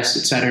the IRS,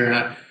 et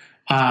cetera.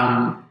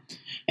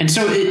 And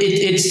so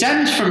it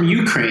stems from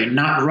Ukraine,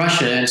 not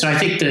Russia. And so I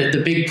think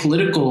the big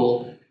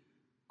political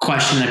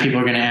question that people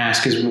are going to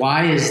ask is,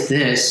 why is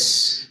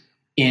this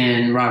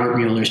in Robert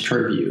Mueller's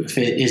purview if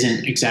it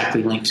isn't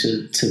exactly linked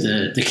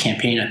to the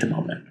campaign at the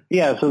moment?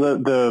 Yeah, so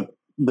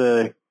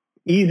the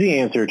easy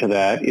answer to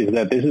that is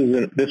that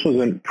this was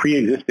a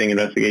pre-existing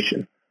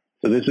investigation.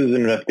 So this is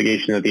an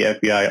investigation that the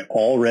FBI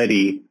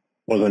already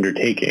was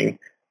undertaking,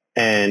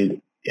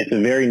 and it's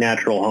a very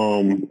natural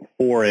home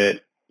for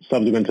it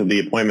subsequent to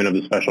the appointment of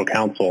the special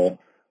counsel,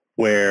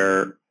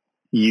 where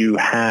you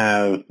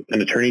have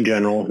an attorney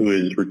general who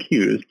is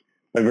recused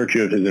by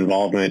virtue of his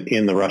involvement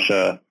in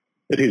the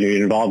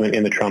involvement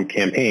in the Trump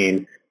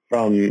campaign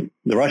from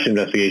the Russia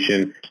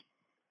investigation.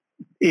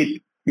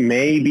 It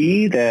may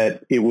be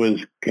that it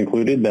was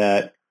concluded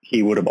that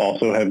he would have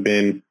also have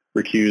been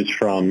recused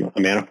from a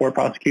Manafort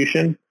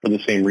prosecution for the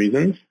same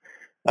reasons.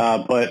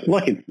 But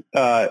look,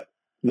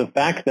 the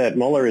fact that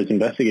Mueller is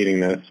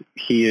investigating this,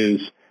 he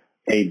is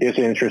a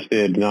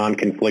disinterested,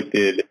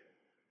 non-conflicted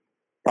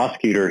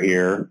prosecutor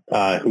here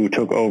who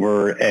took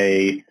over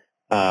a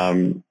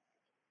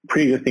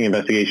pre-existing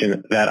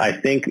investigation that I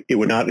think it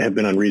would not have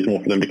been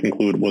unreasonable for them to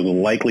conclude was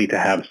likely to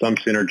have some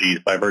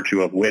synergies by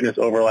virtue of witness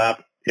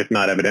overlap, if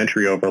not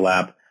evidentiary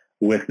overlap,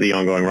 with the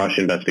ongoing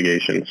Russia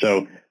investigation.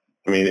 So,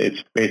 I mean,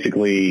 it's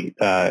basically,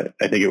 I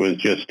think it was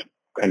just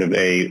kind of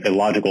a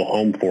logical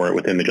home for it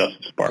within the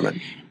Justice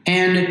Department.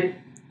 And,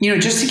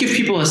 just to give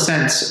people a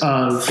sense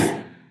of,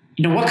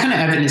 what kind of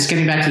evidence,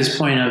 getting back to this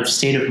point of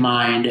state of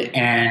mind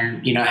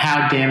and,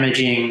 how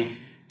damaging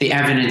the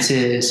evidence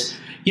is,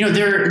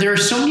 there are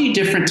so many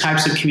different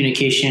types of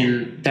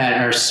communication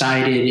that are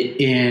cited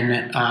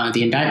in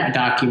the indictment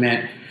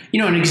document.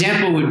 An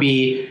example would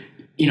be,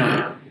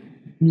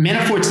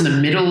 Manafort's in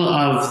the middle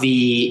of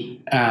the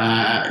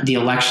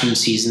election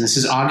season. This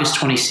is August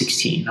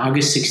 2016,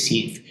 August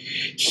 16th.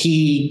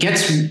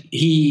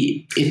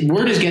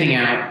 Word is getting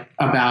out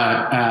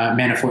about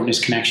Manafort and his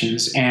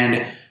connections,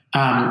 and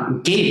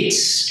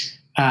Gates,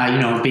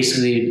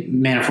 basically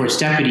Manafort's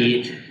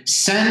deputy,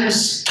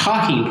 sends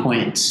talking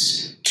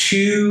points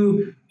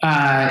to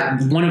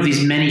one of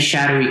these many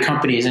shadowy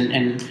companies.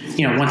 And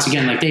once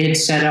again, like they had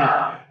set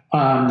up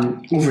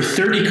over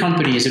 30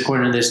 companies,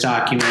 according to this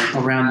document,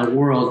 around the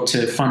world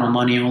to funnel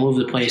money all over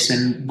the place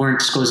and weren't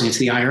disclosing it to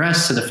the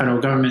IRS, to the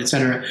federal government, et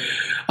cetera.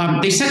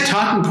 They sent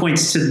talking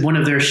points to one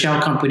of their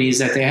shell companies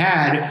that they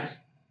had.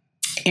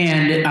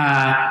 And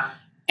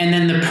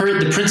then the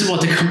principal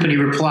at the company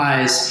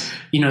replies,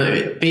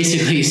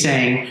 basically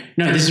saying,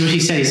 no, this is what he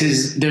said. He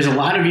says, there's a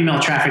lot of email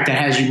traffic that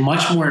has you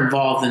much more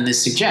involved than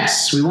this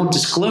suggests. We won't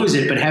disclose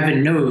it, but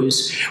heaven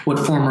knows what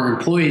former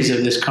employees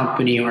of this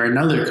company or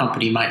another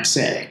company might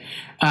say.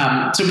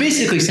 So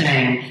basically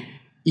saying,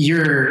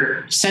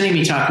 you're sending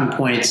me talking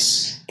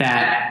points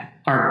that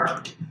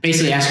are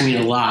basically asking me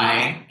to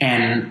lie.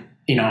 And,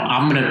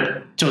 I'm going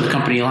to toe the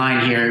company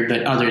line here,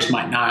 but others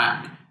might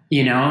not.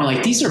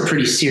 These are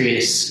pretty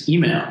serious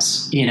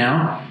emails,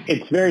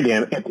 It's very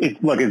damning. It's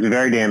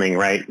very damning,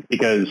 right?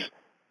 Because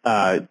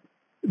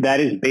that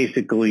is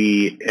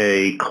basically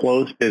a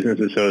close business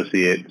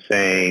associate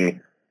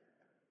saying,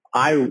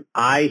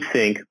 I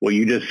think what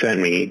you just sent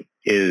me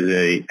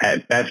is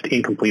at best,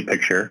 incomplete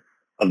picture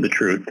of the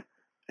truth.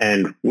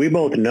 And we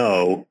both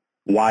know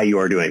why you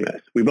are doing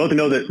this. We both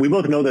know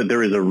that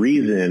there is a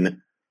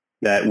reason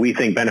that we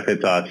think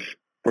benefits us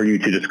for you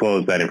to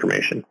disclose that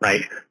information,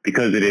 right?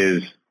 Because it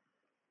is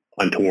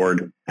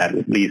untoward,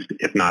 at least,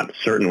 if not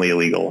certainly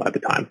illegal at the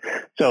time.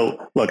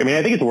 So, look, I mean,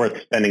 I think it's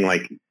worth spending a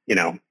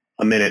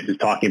minute just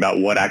talking about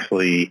what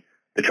actually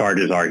the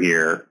charges are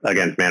here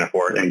against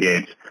Manafort and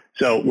Gates.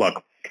 So,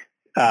 look,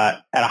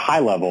 at a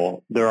high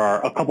level, there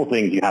are a couple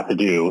things you have to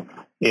do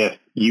if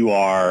you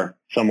are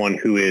someone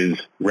who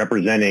is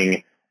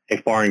representing a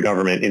foreign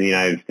government in the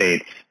United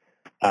States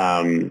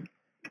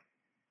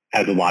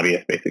as a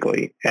lobbyist,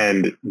 basically.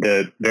 And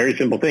the very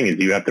simple thing is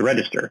you have to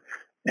register.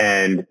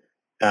 And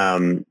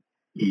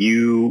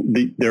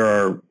there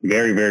are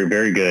very, very,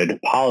 very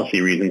good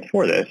policy reasons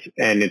for this.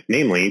 And it's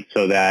namely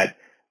so that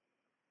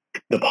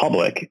the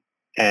public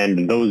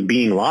and those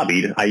being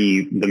lobbied,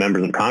 i.e. the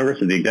members of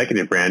Congress or the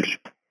executive branch,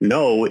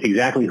 know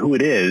exactly who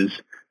it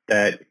is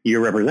that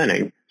you're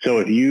representing. So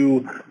if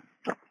you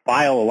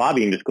file a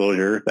lobbying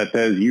disclosure that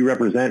says you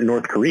represent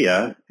North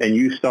Korea and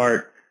you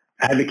start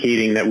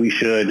advocating that we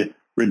should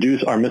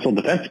reduce our missile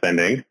defense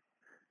spending,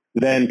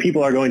 then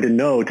people are going to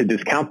know to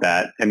discount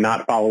that and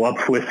not follow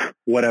up with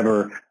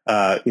whatever,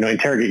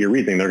 interrogate your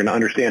reasoning. They're going to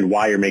understand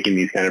why you're making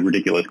these kind of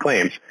ridiculous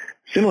claims.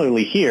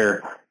 Similarly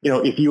here,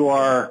 if you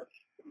are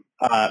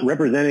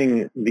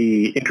representing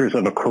the interests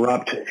of a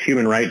corrupt,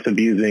 human rights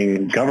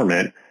abusing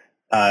government,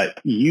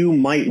 you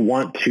might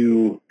want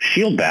to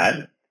shield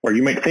that, or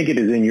you might think it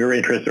is in your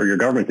interest or your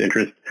government's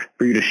interest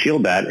for you to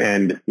shield that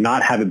and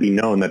not have it be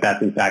known that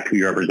that's in fact who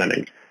you're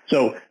representing.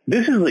 So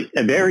this is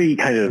a very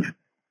kind of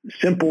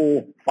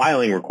simple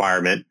filing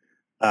requirement,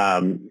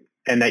 and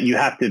that you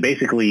have to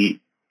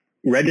basically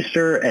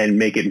register and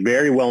make it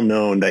very well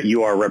known that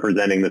you are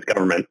representing this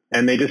government.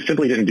 And they just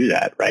simply didn't do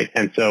that, right?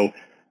 And so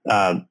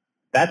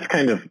that's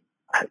kind of,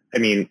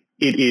 it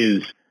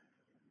is,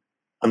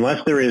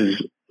 unless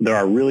there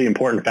are really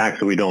important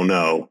facts that we don't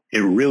know, it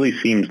really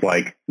seems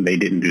like they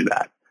didn't do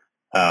that.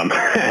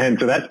 And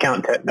so that's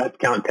count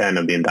 10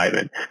 of the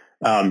indictment.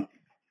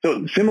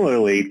 So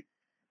similarly,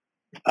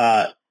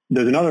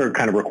 there's another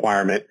kind of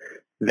requirement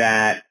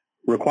that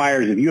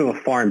requires if you have a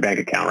foreign bank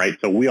account, right?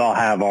 So we all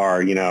have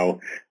our,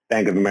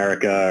 Bank of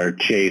America or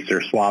Chase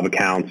or Schwab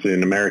accounts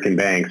in American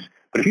banks.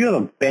 But if you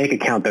have a bank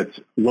account that's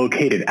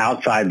located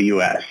outside the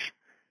U.S.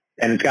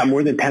 and it's got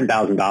more than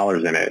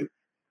 $10,000 in it,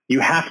 you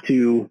have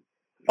to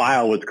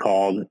file what's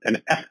called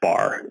an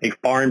FBAR, a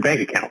foreign bank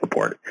account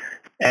report.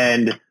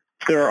 And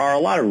there are a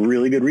lot of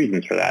really good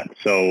reasons for that.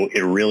 So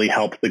it really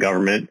helps the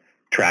government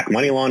track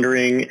money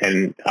laundering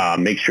and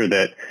make sure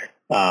that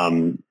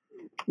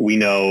We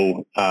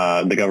know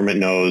the government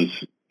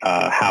knows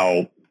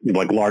how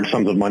large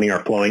sums of money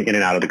are flowing in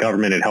and out of the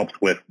government. It helps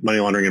with money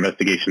laundering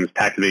investigations,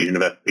 tax evasion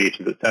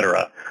investigations, et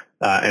cetera.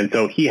 And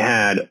so he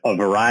had a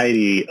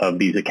variety of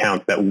these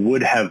accounts that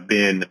would have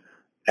been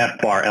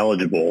FBAR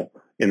eligible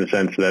in the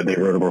sense that they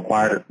were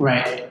required.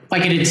 Right.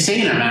 Like an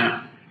insane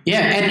amount.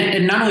 Yeah.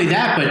 And not only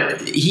that, but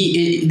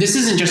this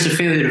isn't just a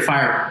failure to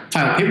file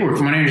paperwork.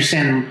 From what I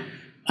understand,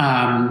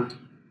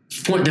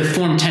 the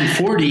Form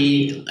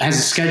 1040 has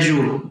a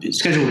Schedule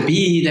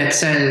B that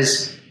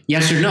says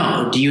yes or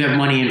no. Do you have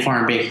money in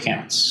foreign bank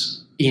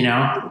accounts?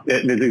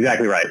 That's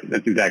exactly right.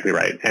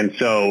 And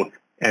so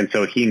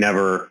he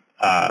never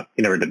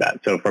did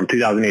that. So from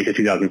 2008 to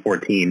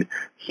 2014,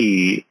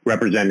 he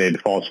represented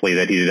falsely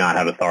that he did not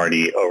have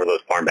authority over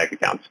those foreign bank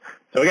accounts.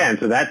 So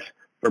that's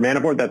for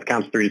Manafort, that's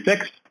counts 3 to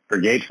 6. For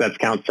Gates, that's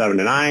counts 7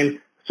 to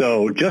 9.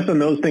 So just on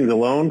those things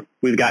alone,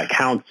 we've got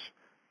counts.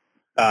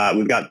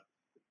 We've got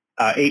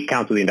 8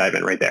 counts of the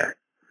indictment right there.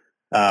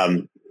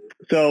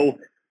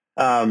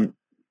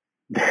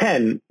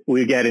 Then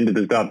we get into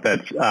the stuff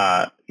that's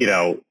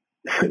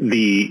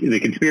the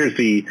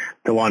conspiracy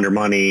to launder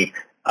money,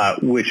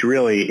 which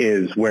really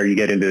is where you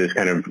get into this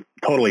kind of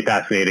totally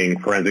fascinating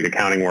forensic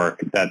accounting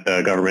work that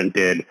the government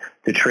did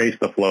to trace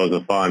the flows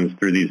of funds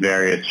through these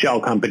various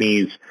shell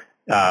companies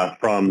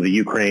from the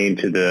Ukraine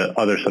to the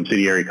other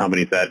subsidiary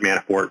companies that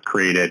Manafort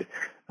created.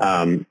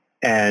 And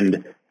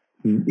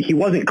he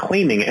wasn't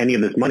claiming any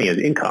of this money as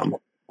income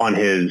on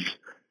his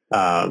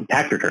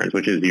tax returns,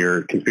 which is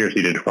your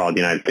conspiracy to defraud the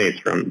United States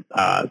from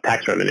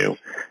tax revenue.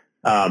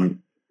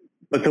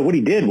 But so what he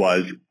did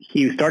was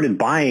he started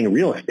buying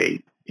real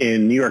estate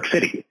in New York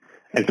City.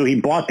 And so he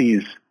bought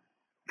these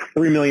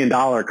 $3 million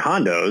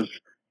condos,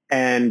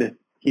 and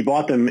he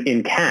bought them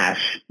in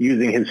cash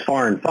using his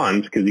foreign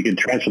funds because he could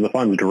transfer the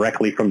funds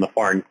directly from the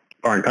foreign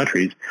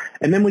countries.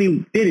 And then what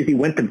he did is he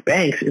went to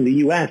banks in the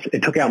U.S.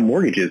 and took out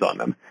mortgages on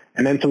them.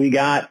 And then so he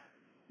got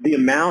the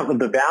amount of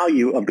the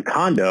value of the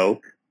condo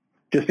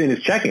just in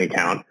his checking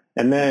account.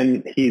 And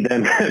then he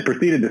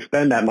proceeded to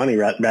spend that money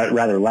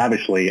rather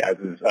lavishly, as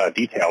is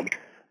detailed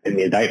in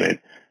the indictment.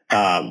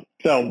 It's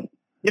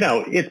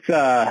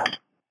a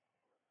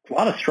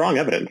lot of strong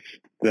evidence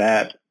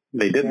that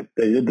they did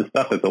the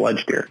stuff that's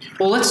alleged here.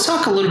 Well, let's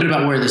talk a little bit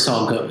about where this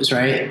all goes,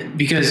 right?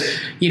 Because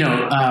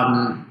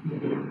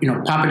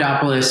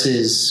Papadopoulos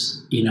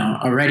is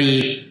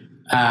already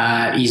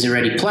he's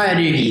already pled.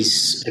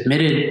 He's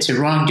admitted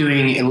to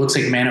wrongdoing. It looks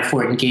like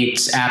Manafort and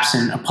Gates,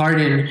 absent a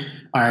pardon,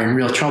 are in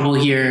real trouble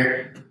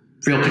here.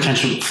 Real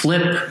potential to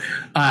flip.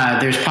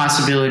 There's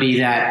possibility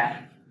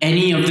that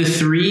any of the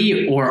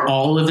three or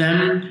all of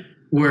them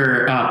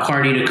were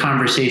party to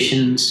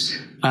conversations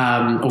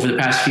over the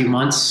past few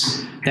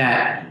months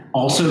that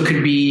also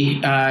could be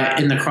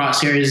in the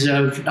crosshairs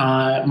of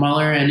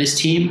Mueller and his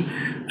team.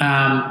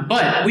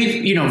 But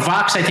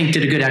Vox, I think,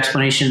 did a good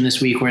explanation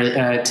this week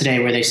today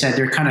where they said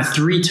there are kind of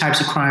 3 types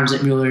of crimes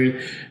that Mueller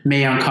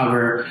may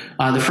uncover.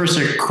 The first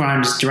are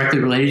crimes directly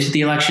related to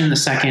the election. The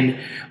second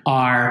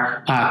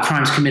are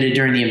crimes committed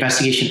during the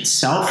investigation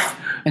itself.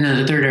 And then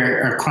the third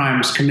are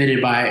crimes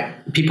committed by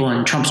people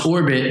in Trump's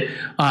orbit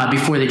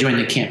before they joined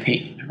the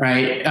campaign,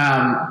 right?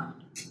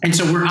 And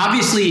so we're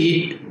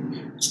obviously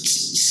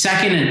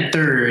second and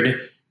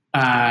third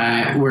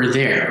were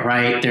there,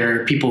 right?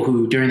 There are people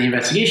who, during the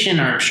investigation,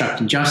 are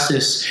obstructing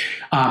justice.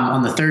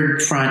 On the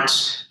third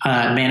front,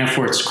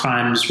 Manafort's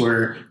crimes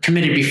were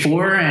committed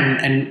before,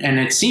 and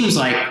it seems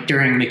like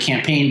during the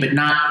campaign, but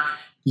not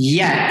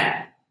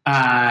yet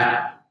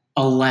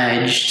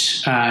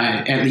alleged,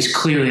 at least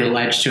clearly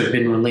alleged to have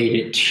been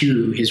related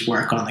to his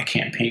work on the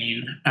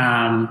campaign.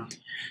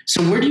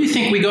 So where do you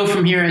think we go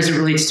from here as it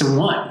relates to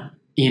one,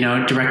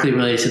 directly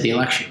related to the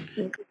election?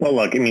 Well,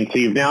 look, so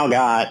you've now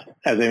got,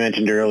 as I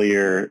mentioned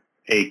earlier,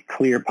 a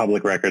clear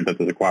public record that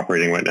there's a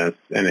cooperating witness,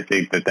 and I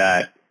think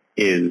that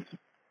is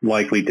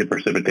likely to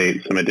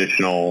precipitate some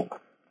additional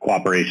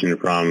cooperation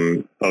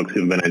from folks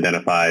who've been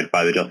identified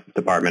by the Justice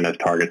Department as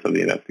targets of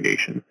the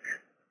investigation.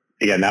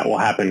 Again, that will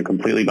happen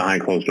completely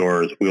behind closed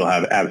doors. We will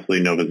have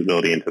absolutely no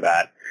visibility into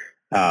that.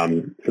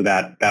 So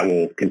that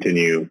will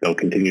continue. They'll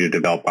continue to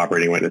develop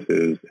operating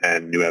witnesses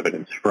and new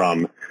evidence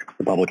from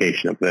the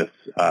publication of this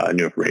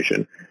new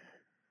information.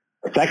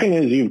 Second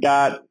is you've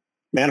got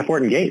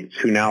Manafort and Gates,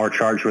 who now are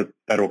charged with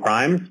federal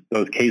crimes.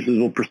 Those cases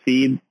will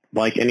proceed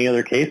like any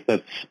other case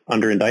that's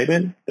under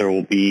indictment. There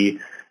will be,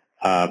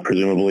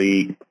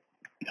 presumably,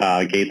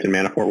 Gates and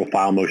Manafort will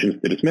file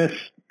motions to dismiss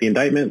the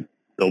indictment.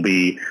 There'll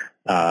be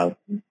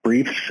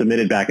briefs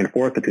submitted back and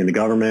forth between the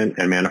government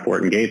and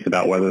Manafort and Gates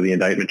about whether the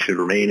indictment should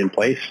remain in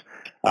place.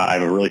 I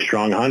have a really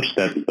strong hunch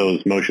that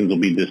those motions will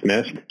be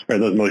dismissed, or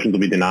those motions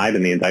will be denied,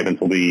 and the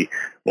indictments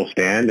will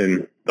stand,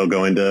 and they'll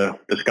go into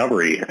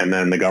discovery. And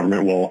then the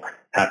government will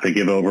have to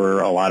give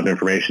over a lot of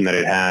information that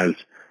it has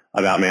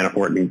about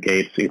Manafort and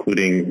Gates,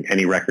 including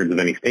any records of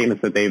any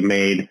statements that they've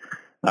made,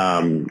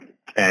 and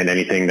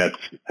anything that's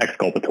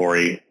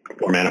exculpatory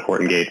for Manafort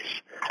and Gates.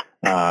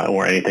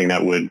 or anything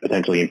that would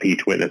potentially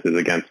impeach witnesses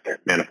against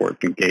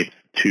Manafort and Gates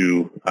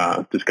to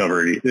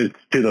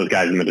those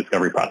guys in the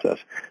discovery process.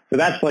 So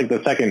that's like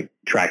the second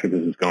track that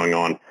this is going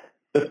on.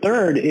 The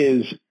third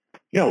is,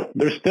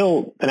 there's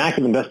still an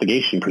active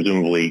investigation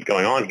presumably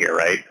going on here,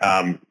 right?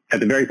 At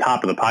the very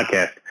top of the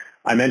podcast,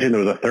 I mentioned there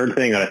was a third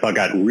thing that I thought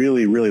got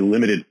really, really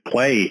limited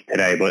play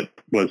today, but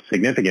was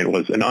significant,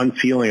 was an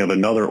unsealing of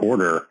another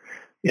order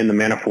in the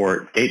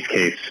Manafort Gates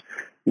case,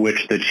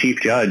 which the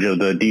chief judge of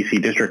the D.C.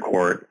 District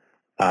Court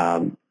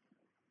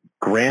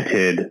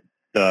granted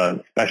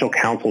the special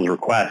counsel's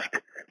request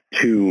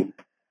to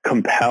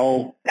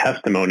compel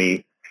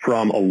testimony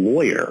from a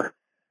lawyer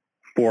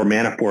for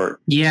Manafort.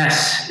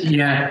 Yes,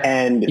 yeah.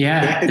 And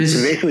it's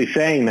basically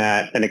saying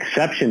that an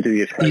exception to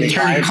the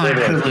attorney-client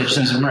privilege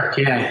doesn't work,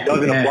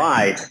 doesn't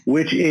apply,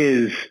 which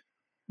is,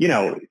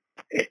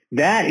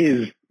 that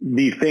is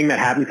the thing that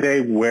happened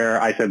today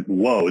where I said,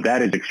 whoa,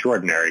 that is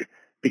extraordinary,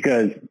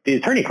 because the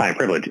attorney-client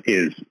privilege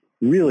is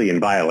really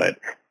inviolate.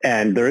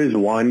 And there is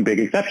one big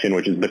exception,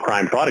 which is the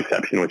crime fraud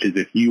exception, which is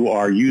if you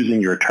are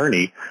using your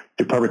attorney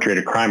to perpetrate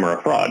a crime or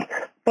a fraud.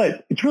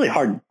 But it's really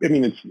hard. I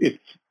mean, it's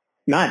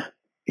not,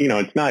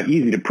 it's not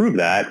easy to prove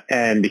that.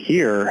 And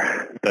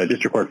here, the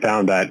district court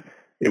found that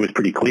it was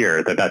pretty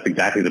clear that that's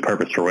exactly the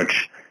purpose for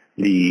which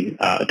the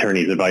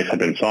attorney's advice had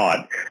been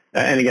sought.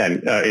 And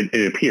again,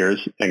 it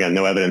appears, again,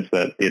 no evidence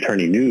that the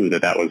attorney knew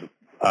that that was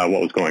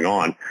what was going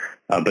on.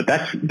 But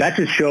that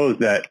just shows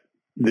that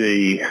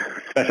the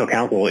special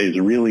counsel is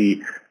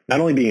really not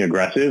only being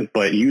aggressive,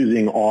 but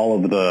using all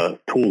of the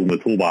tools in the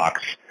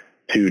toolbox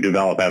to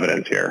develop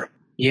evidence here.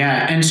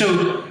 Yeah. And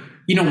so,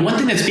 one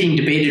thing that's being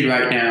debated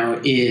right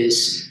now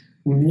is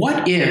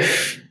what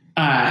if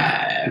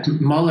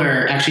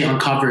Mueller actually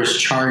uncovers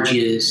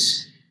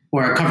charges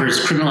or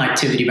uncovers criminal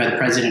activity by the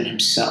president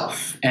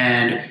himself?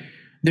 And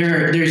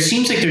there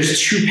seems like there's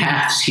two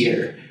paths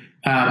here.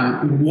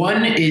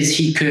 One is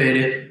he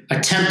could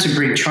attempt to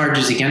bring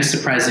charges against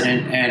the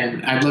president,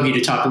 and I'd love you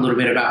to talk a little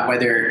bit about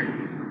whether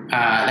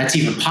that's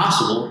even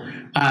possible.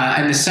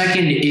 And the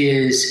second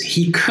is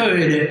he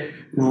could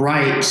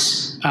write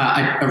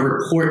a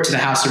report to the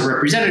House of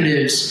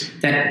Representatives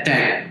that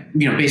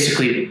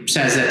basically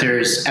says that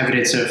there's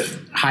evidence of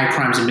high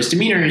crimes and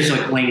misdemeanors,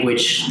 like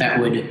language that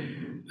would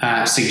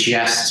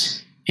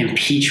suggest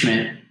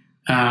impeachment.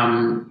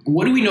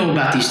 What do we know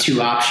about these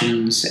two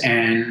options,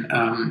 and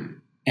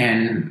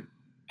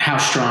how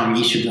strong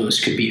each of those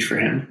could be for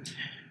him,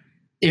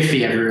 if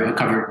he ever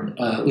uncovered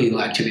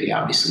legal activity,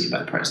 obviously, by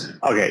the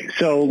president? Okay,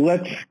 so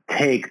let's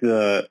take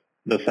the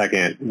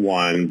second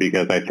one,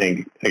 because I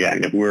think,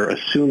 again, if we're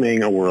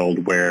assuming a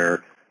world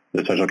where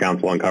the special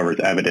counsel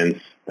uncovers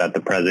evidence that the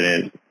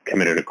president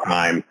committed a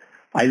crime,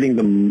 I think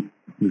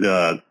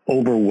the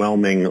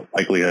overwhelming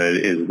likelihood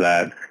is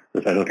that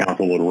the special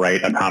counsel would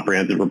write a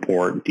comprehensive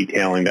report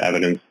detailing the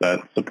evidence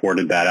that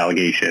supported that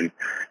allegation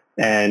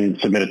and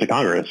submit it to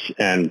Congress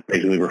and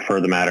basically refer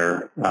the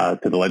matter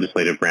to the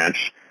legislative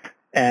branch.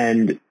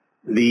 And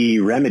the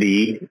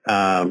remedy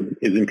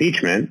is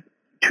impeachment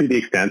to the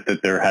extent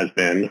that there has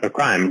been a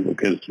crime,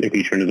 because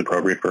impeachment is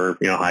appropriate for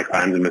high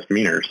crimes and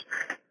misdemeanors.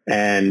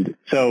 And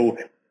so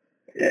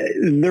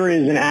there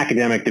is an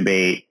academic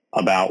debate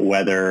about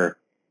whether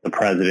the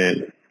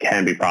president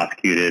can be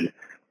prosecuted.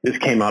 This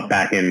came up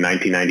back in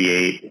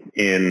 1998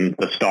 in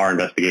the Starr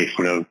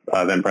investigation of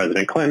then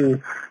President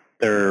Clinton.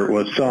 There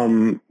was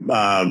some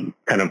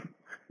kind of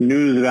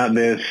news about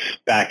this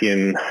back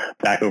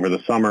over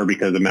the summer,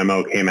 because a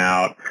memo came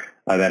out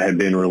that had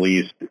been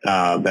released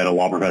that a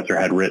law professor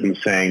had written,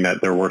 saying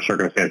that there were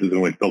circumstances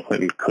in which Bill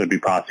Clinton could be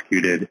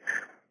prosecuted.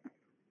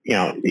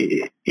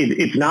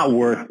 It's not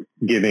worth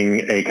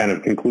giving a kind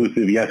of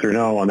conclusive yes or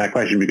no on that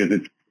question, because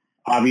it's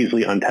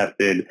obviously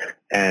untested.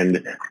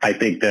 And I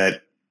think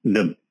that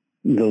the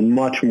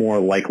much more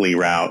likely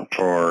route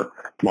for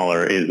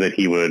Mueller is that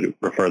he would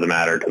refer the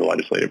matter to the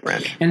legislative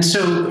branch. And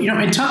so,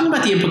 in talking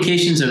about the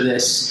implications of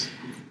this,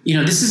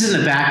 this is in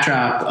the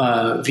backdrop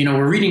of,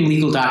 we're reading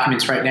legal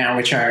documents right now,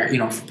 which are,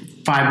 5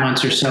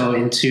 months or so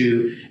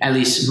into at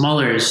least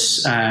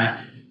Mueller's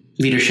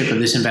leadership of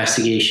this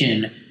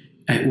investigation.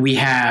 We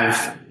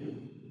have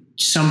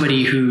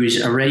somebody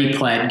who's already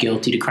pled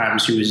guilty to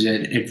crimes, who was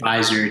an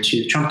advisor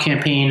to the Trump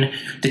campaign,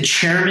 the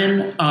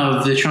chairman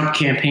of the Trump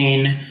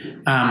campaign,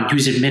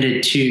 who's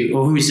admitted to,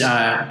 or who's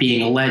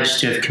being alleged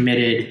to have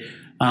committed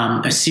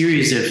a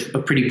series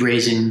of pretty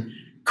brazen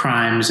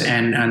crimes,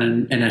 and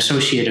an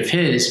associate of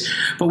his.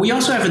 But we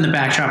also have in the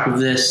backdrop of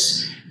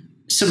this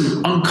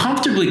some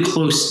uncomfortably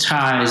close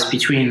ties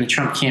between the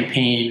Trump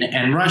campaign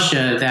and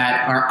Russia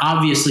that are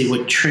obviously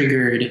what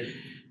triggered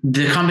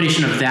the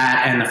combination of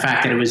that, and the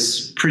fact that it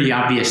was pretty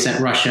obvious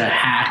that Russia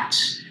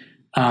hacked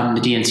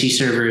the DNC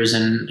servers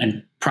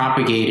and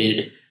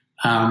propagated,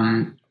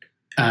 weaponized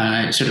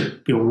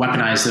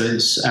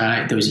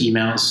those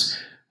emails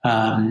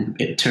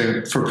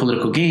for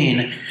political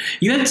gain.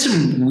 You had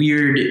some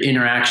weird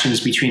interactions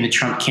between the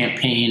Trump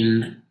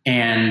campaign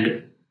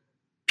and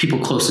people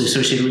closely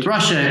associated with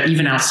Russia,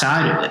 even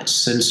outside of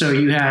this. And so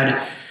you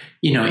had,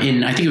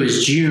 I think it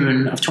was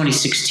June of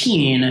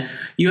 2016,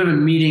 you have a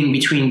meeting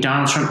between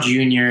Donald Trump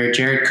Jr.,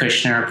 Jared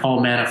Kushner,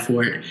 Paul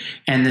Manafort,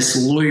 and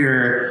this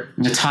lawyer,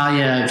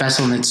 Natalia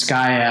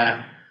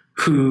Veselnitskaya,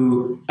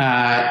 who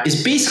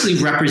is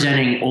basically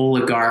representing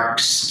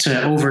oligarchs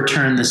to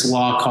overturn this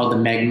law called the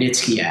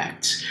Magnitsky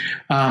Act.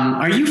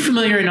 Are you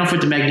familiar enough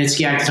with the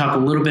Magnitsky Act to talk a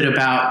little bit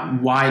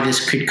about why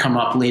this could come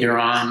up later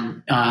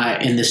on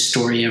in the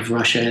story of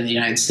Russia and the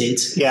United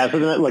States? Yeah, so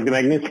the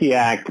Magnitsky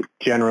Act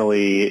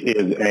generally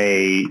is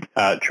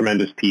a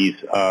tremendous piece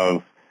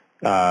of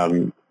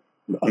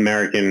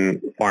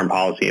American foreign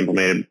policy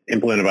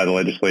implemented by the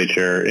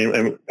legislature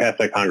and passed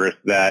by Congress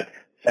that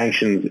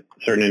sanctions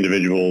certain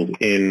individuals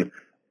in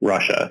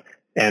Russia.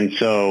 And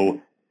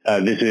so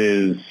this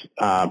is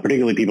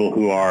particularly people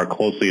who are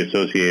closely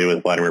associated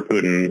with Vladimir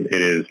Putin.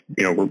 It is,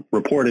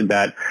 reported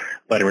that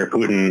Vladimir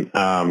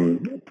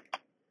Putin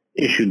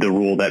issued the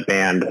rule that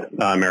banned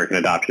American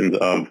adoptions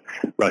of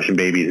Russian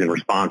babies in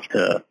response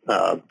to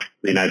the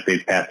United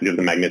States passage of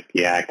the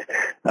Magnitsky Act.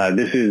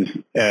 This is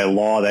a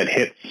law that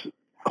hits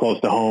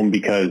close to home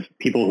because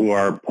people who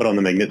are put on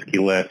the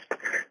Magnitsky list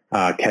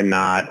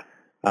cannot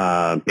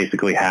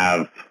basically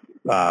have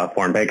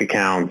foreign bank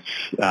accounts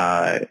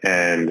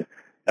and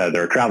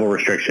there are travel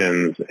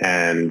restrictions,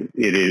 and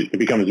it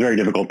becomes very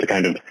difficult to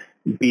kind of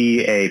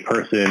be a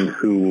person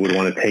who would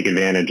want to take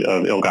advantage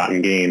of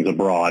ill-gotten gains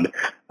abroad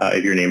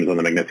if your name is on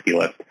the Magnitsky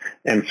list.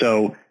 And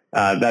so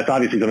that's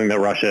obviously something that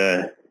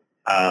Russia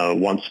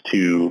wants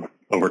to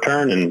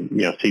overturn and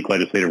seek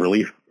legislative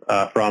relief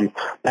from.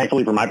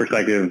 Thankfully, from my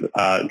perspective,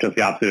 just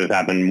the opposite has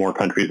happened. More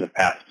countries have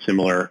passed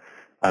similar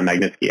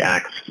Magnitsky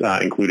Acts,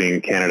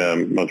 including Canada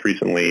most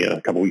recently a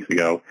couple weeks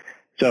ago.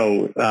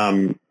 So,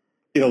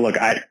 look,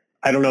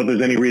 I don't know if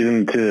there's any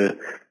reason to,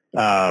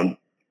 I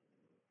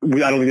don't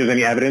think there's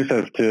any evidence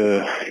as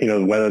to,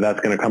 whether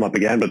that's going to come up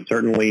again, but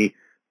certainly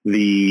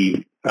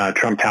the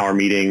Trump Tower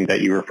meeting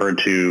that you referred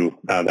to,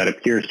 that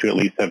appears to at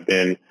least have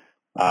been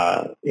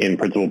in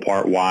principal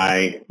part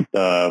why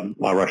the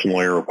Russian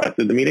lawyer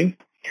requested the meeting.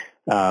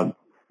 At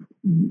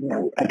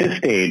this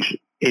stage,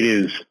 it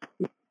is,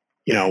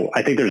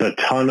 I think there's a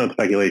ton of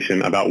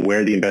speculation about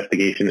where the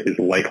investigation is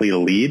likely to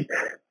lead.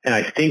 And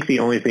I think the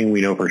only thing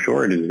we know for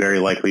sure, it is very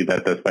likely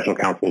that the special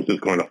counsel is just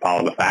going to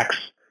follow the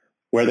facts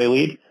where they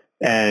lead.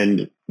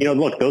 And,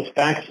 look, those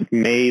facts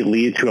may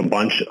lead to a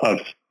bunch of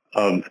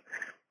kind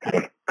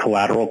of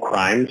collateral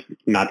crimes,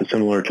 not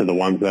dissimilar to the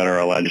ones that are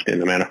alleged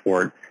in the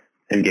Manafort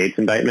and Gates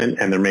indictment.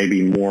 And there may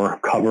be more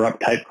cover-up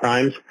type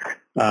crimes.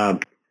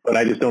 But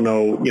I just don't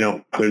know,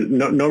 there's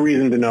no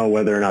reason to know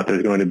whether or not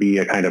there's going to be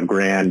a kind of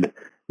grand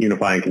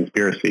unifying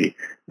conspiracy.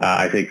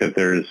 I think that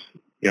there's,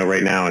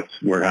 right now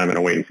we're kind of in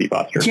a wait and see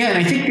posture. Yeah, and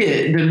I think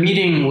the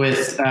meeting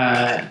with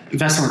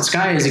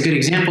Veselnitskaya is a good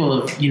example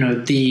of,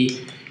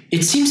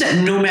 it seems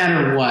that no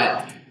matter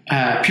what,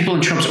 people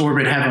in Trump's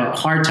orbit have a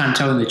hard time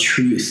telling the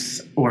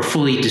truth or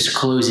fully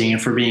disclosing,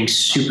 if we're being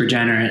super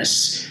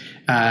generous,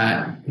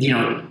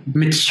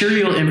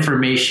 material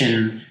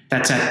information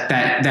that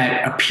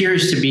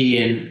appears to be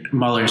in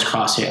Mueller's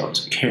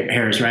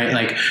crosshairs, right?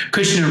 Like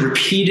Kushner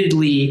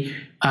repeatedly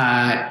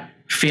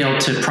failed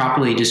to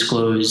properly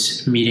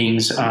disclose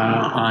meetings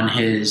on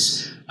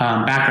his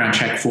background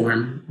check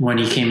form when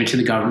he came into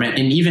the government.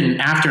 And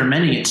even after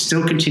amending it,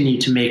 still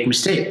continued to make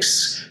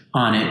mistakes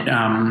on it,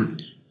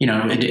 in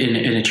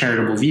a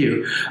charitable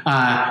view.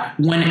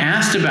 When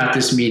asked about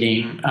this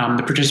meeting,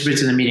 the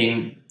participants in the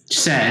meeting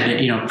said,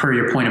 per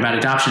your point about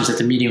adoptions, that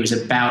the meeting was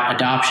about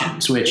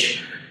adoptions,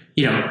 which,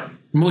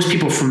 most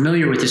people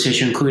familiar with this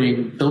issue,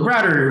 including Bill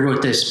Browder, who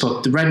wrote this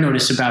book, The Red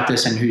Notice, about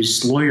this, and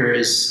whose lawyer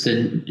is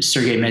the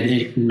Sergei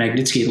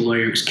Magnitsky, the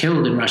lawyer who was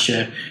killed in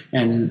Russia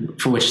and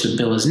for which the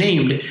bill is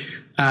named,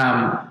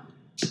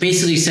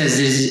 basically says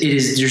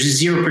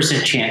there's a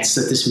 0% chance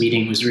that this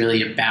meeting was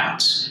really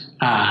about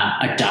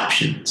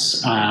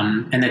adoptions,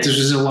 and that this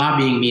was a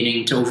lobbying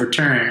meeting to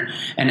overturn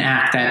an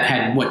act that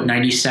had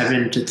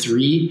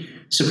 97-3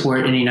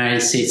 support in the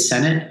United States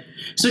Senate.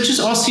 So it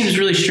just all seems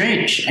really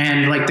strange.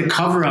 And like the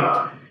cover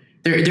up,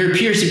 there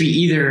appears to be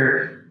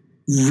either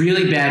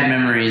really bad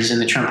memories in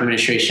the Trump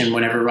administration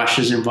whenever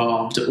Russia's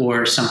involved,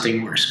 or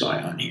something worse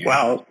going on here.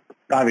 Well,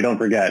 Bobby, don't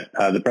forget,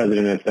 the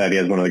president has said he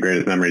has one of the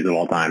greatest memories of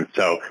all time.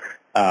 So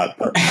perhaps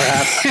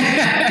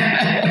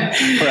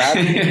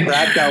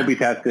that will be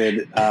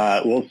tested.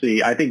 We'll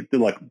see. I think,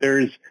 look, there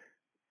is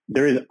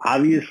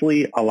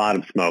obviously a lot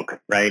of smoke,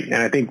 right? And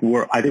I think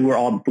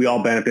we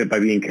all benefit by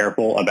being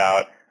careful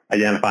about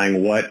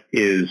identifying what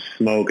is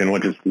smoke and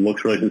what just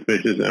looks really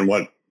suspicious and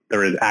what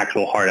there is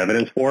actual hard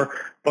evidence for.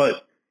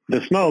 But the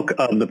smoke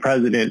of the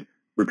president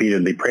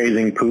repeatedly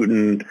praising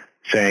Putin,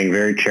 saying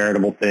very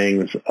charitable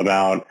things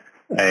about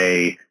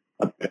a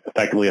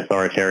effectively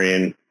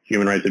authoritarian,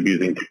 human rights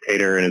abusing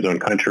dictator in his own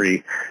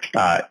country,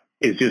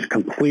 is just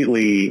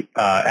completely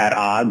at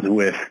odds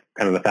with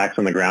kind of the facts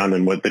on the ground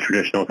and what the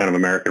traditional kind of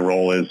American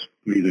role is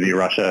vis-a-vis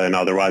Russia and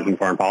otherwise in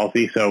foreign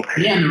policy. So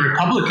yeah, and the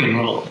Republican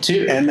role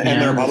too. And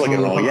the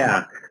Republican role,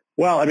 yeah.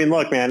 Well,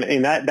 look, man,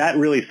 and that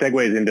really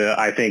segues into,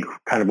 I think,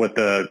 kind of what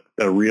the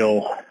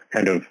real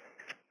kind of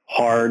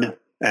hard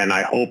and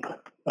I hope,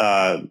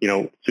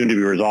 soon to be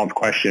resolved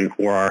question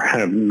for our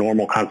kind of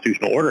normal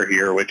constitutional order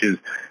here, which is,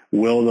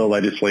 will the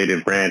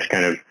legislative branch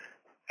kind of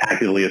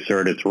actively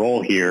assert its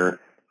role here,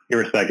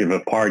 irrespective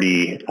of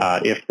party,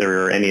 if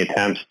there are any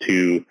attempts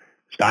to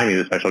stymie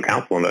the special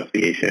counsel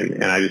investigation?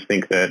 And I just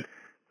think that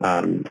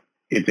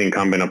it's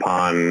incumbent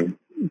upon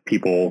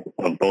people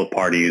of both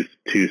parties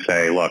to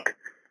say, look,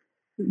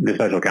 the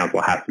special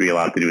counsel has to be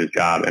allowed to do his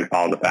job and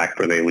follow the facts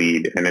where they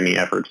lead, and any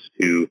efforts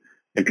to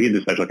impede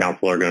the special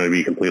counsel are going to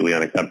be completely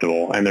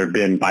unacceptable. And there have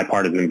been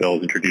bipartisan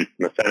bills introduced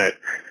in the Senate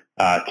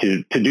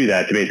to do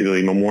that, to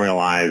basically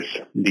memorialize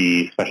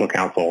the special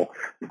counsel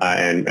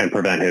and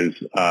prevent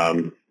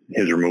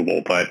his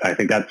removal. But I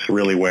think that's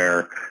really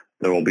where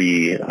there will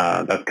be,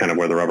 that's kind of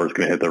where the rubber is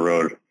going to hit the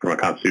road from a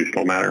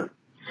constitutional matter.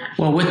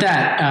 Well, with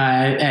that,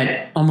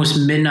 at almost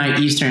midnight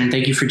Eastern,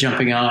 thank you for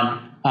jumping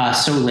on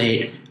so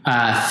late,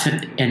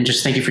 and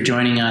just thank you for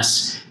joining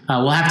us.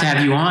 We'll have to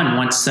have you on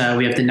once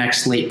we have the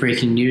next late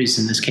breaking news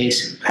in this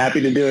case. Happy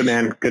to do it,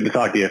 man. Good to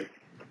talk to you.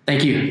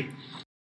 Thank you.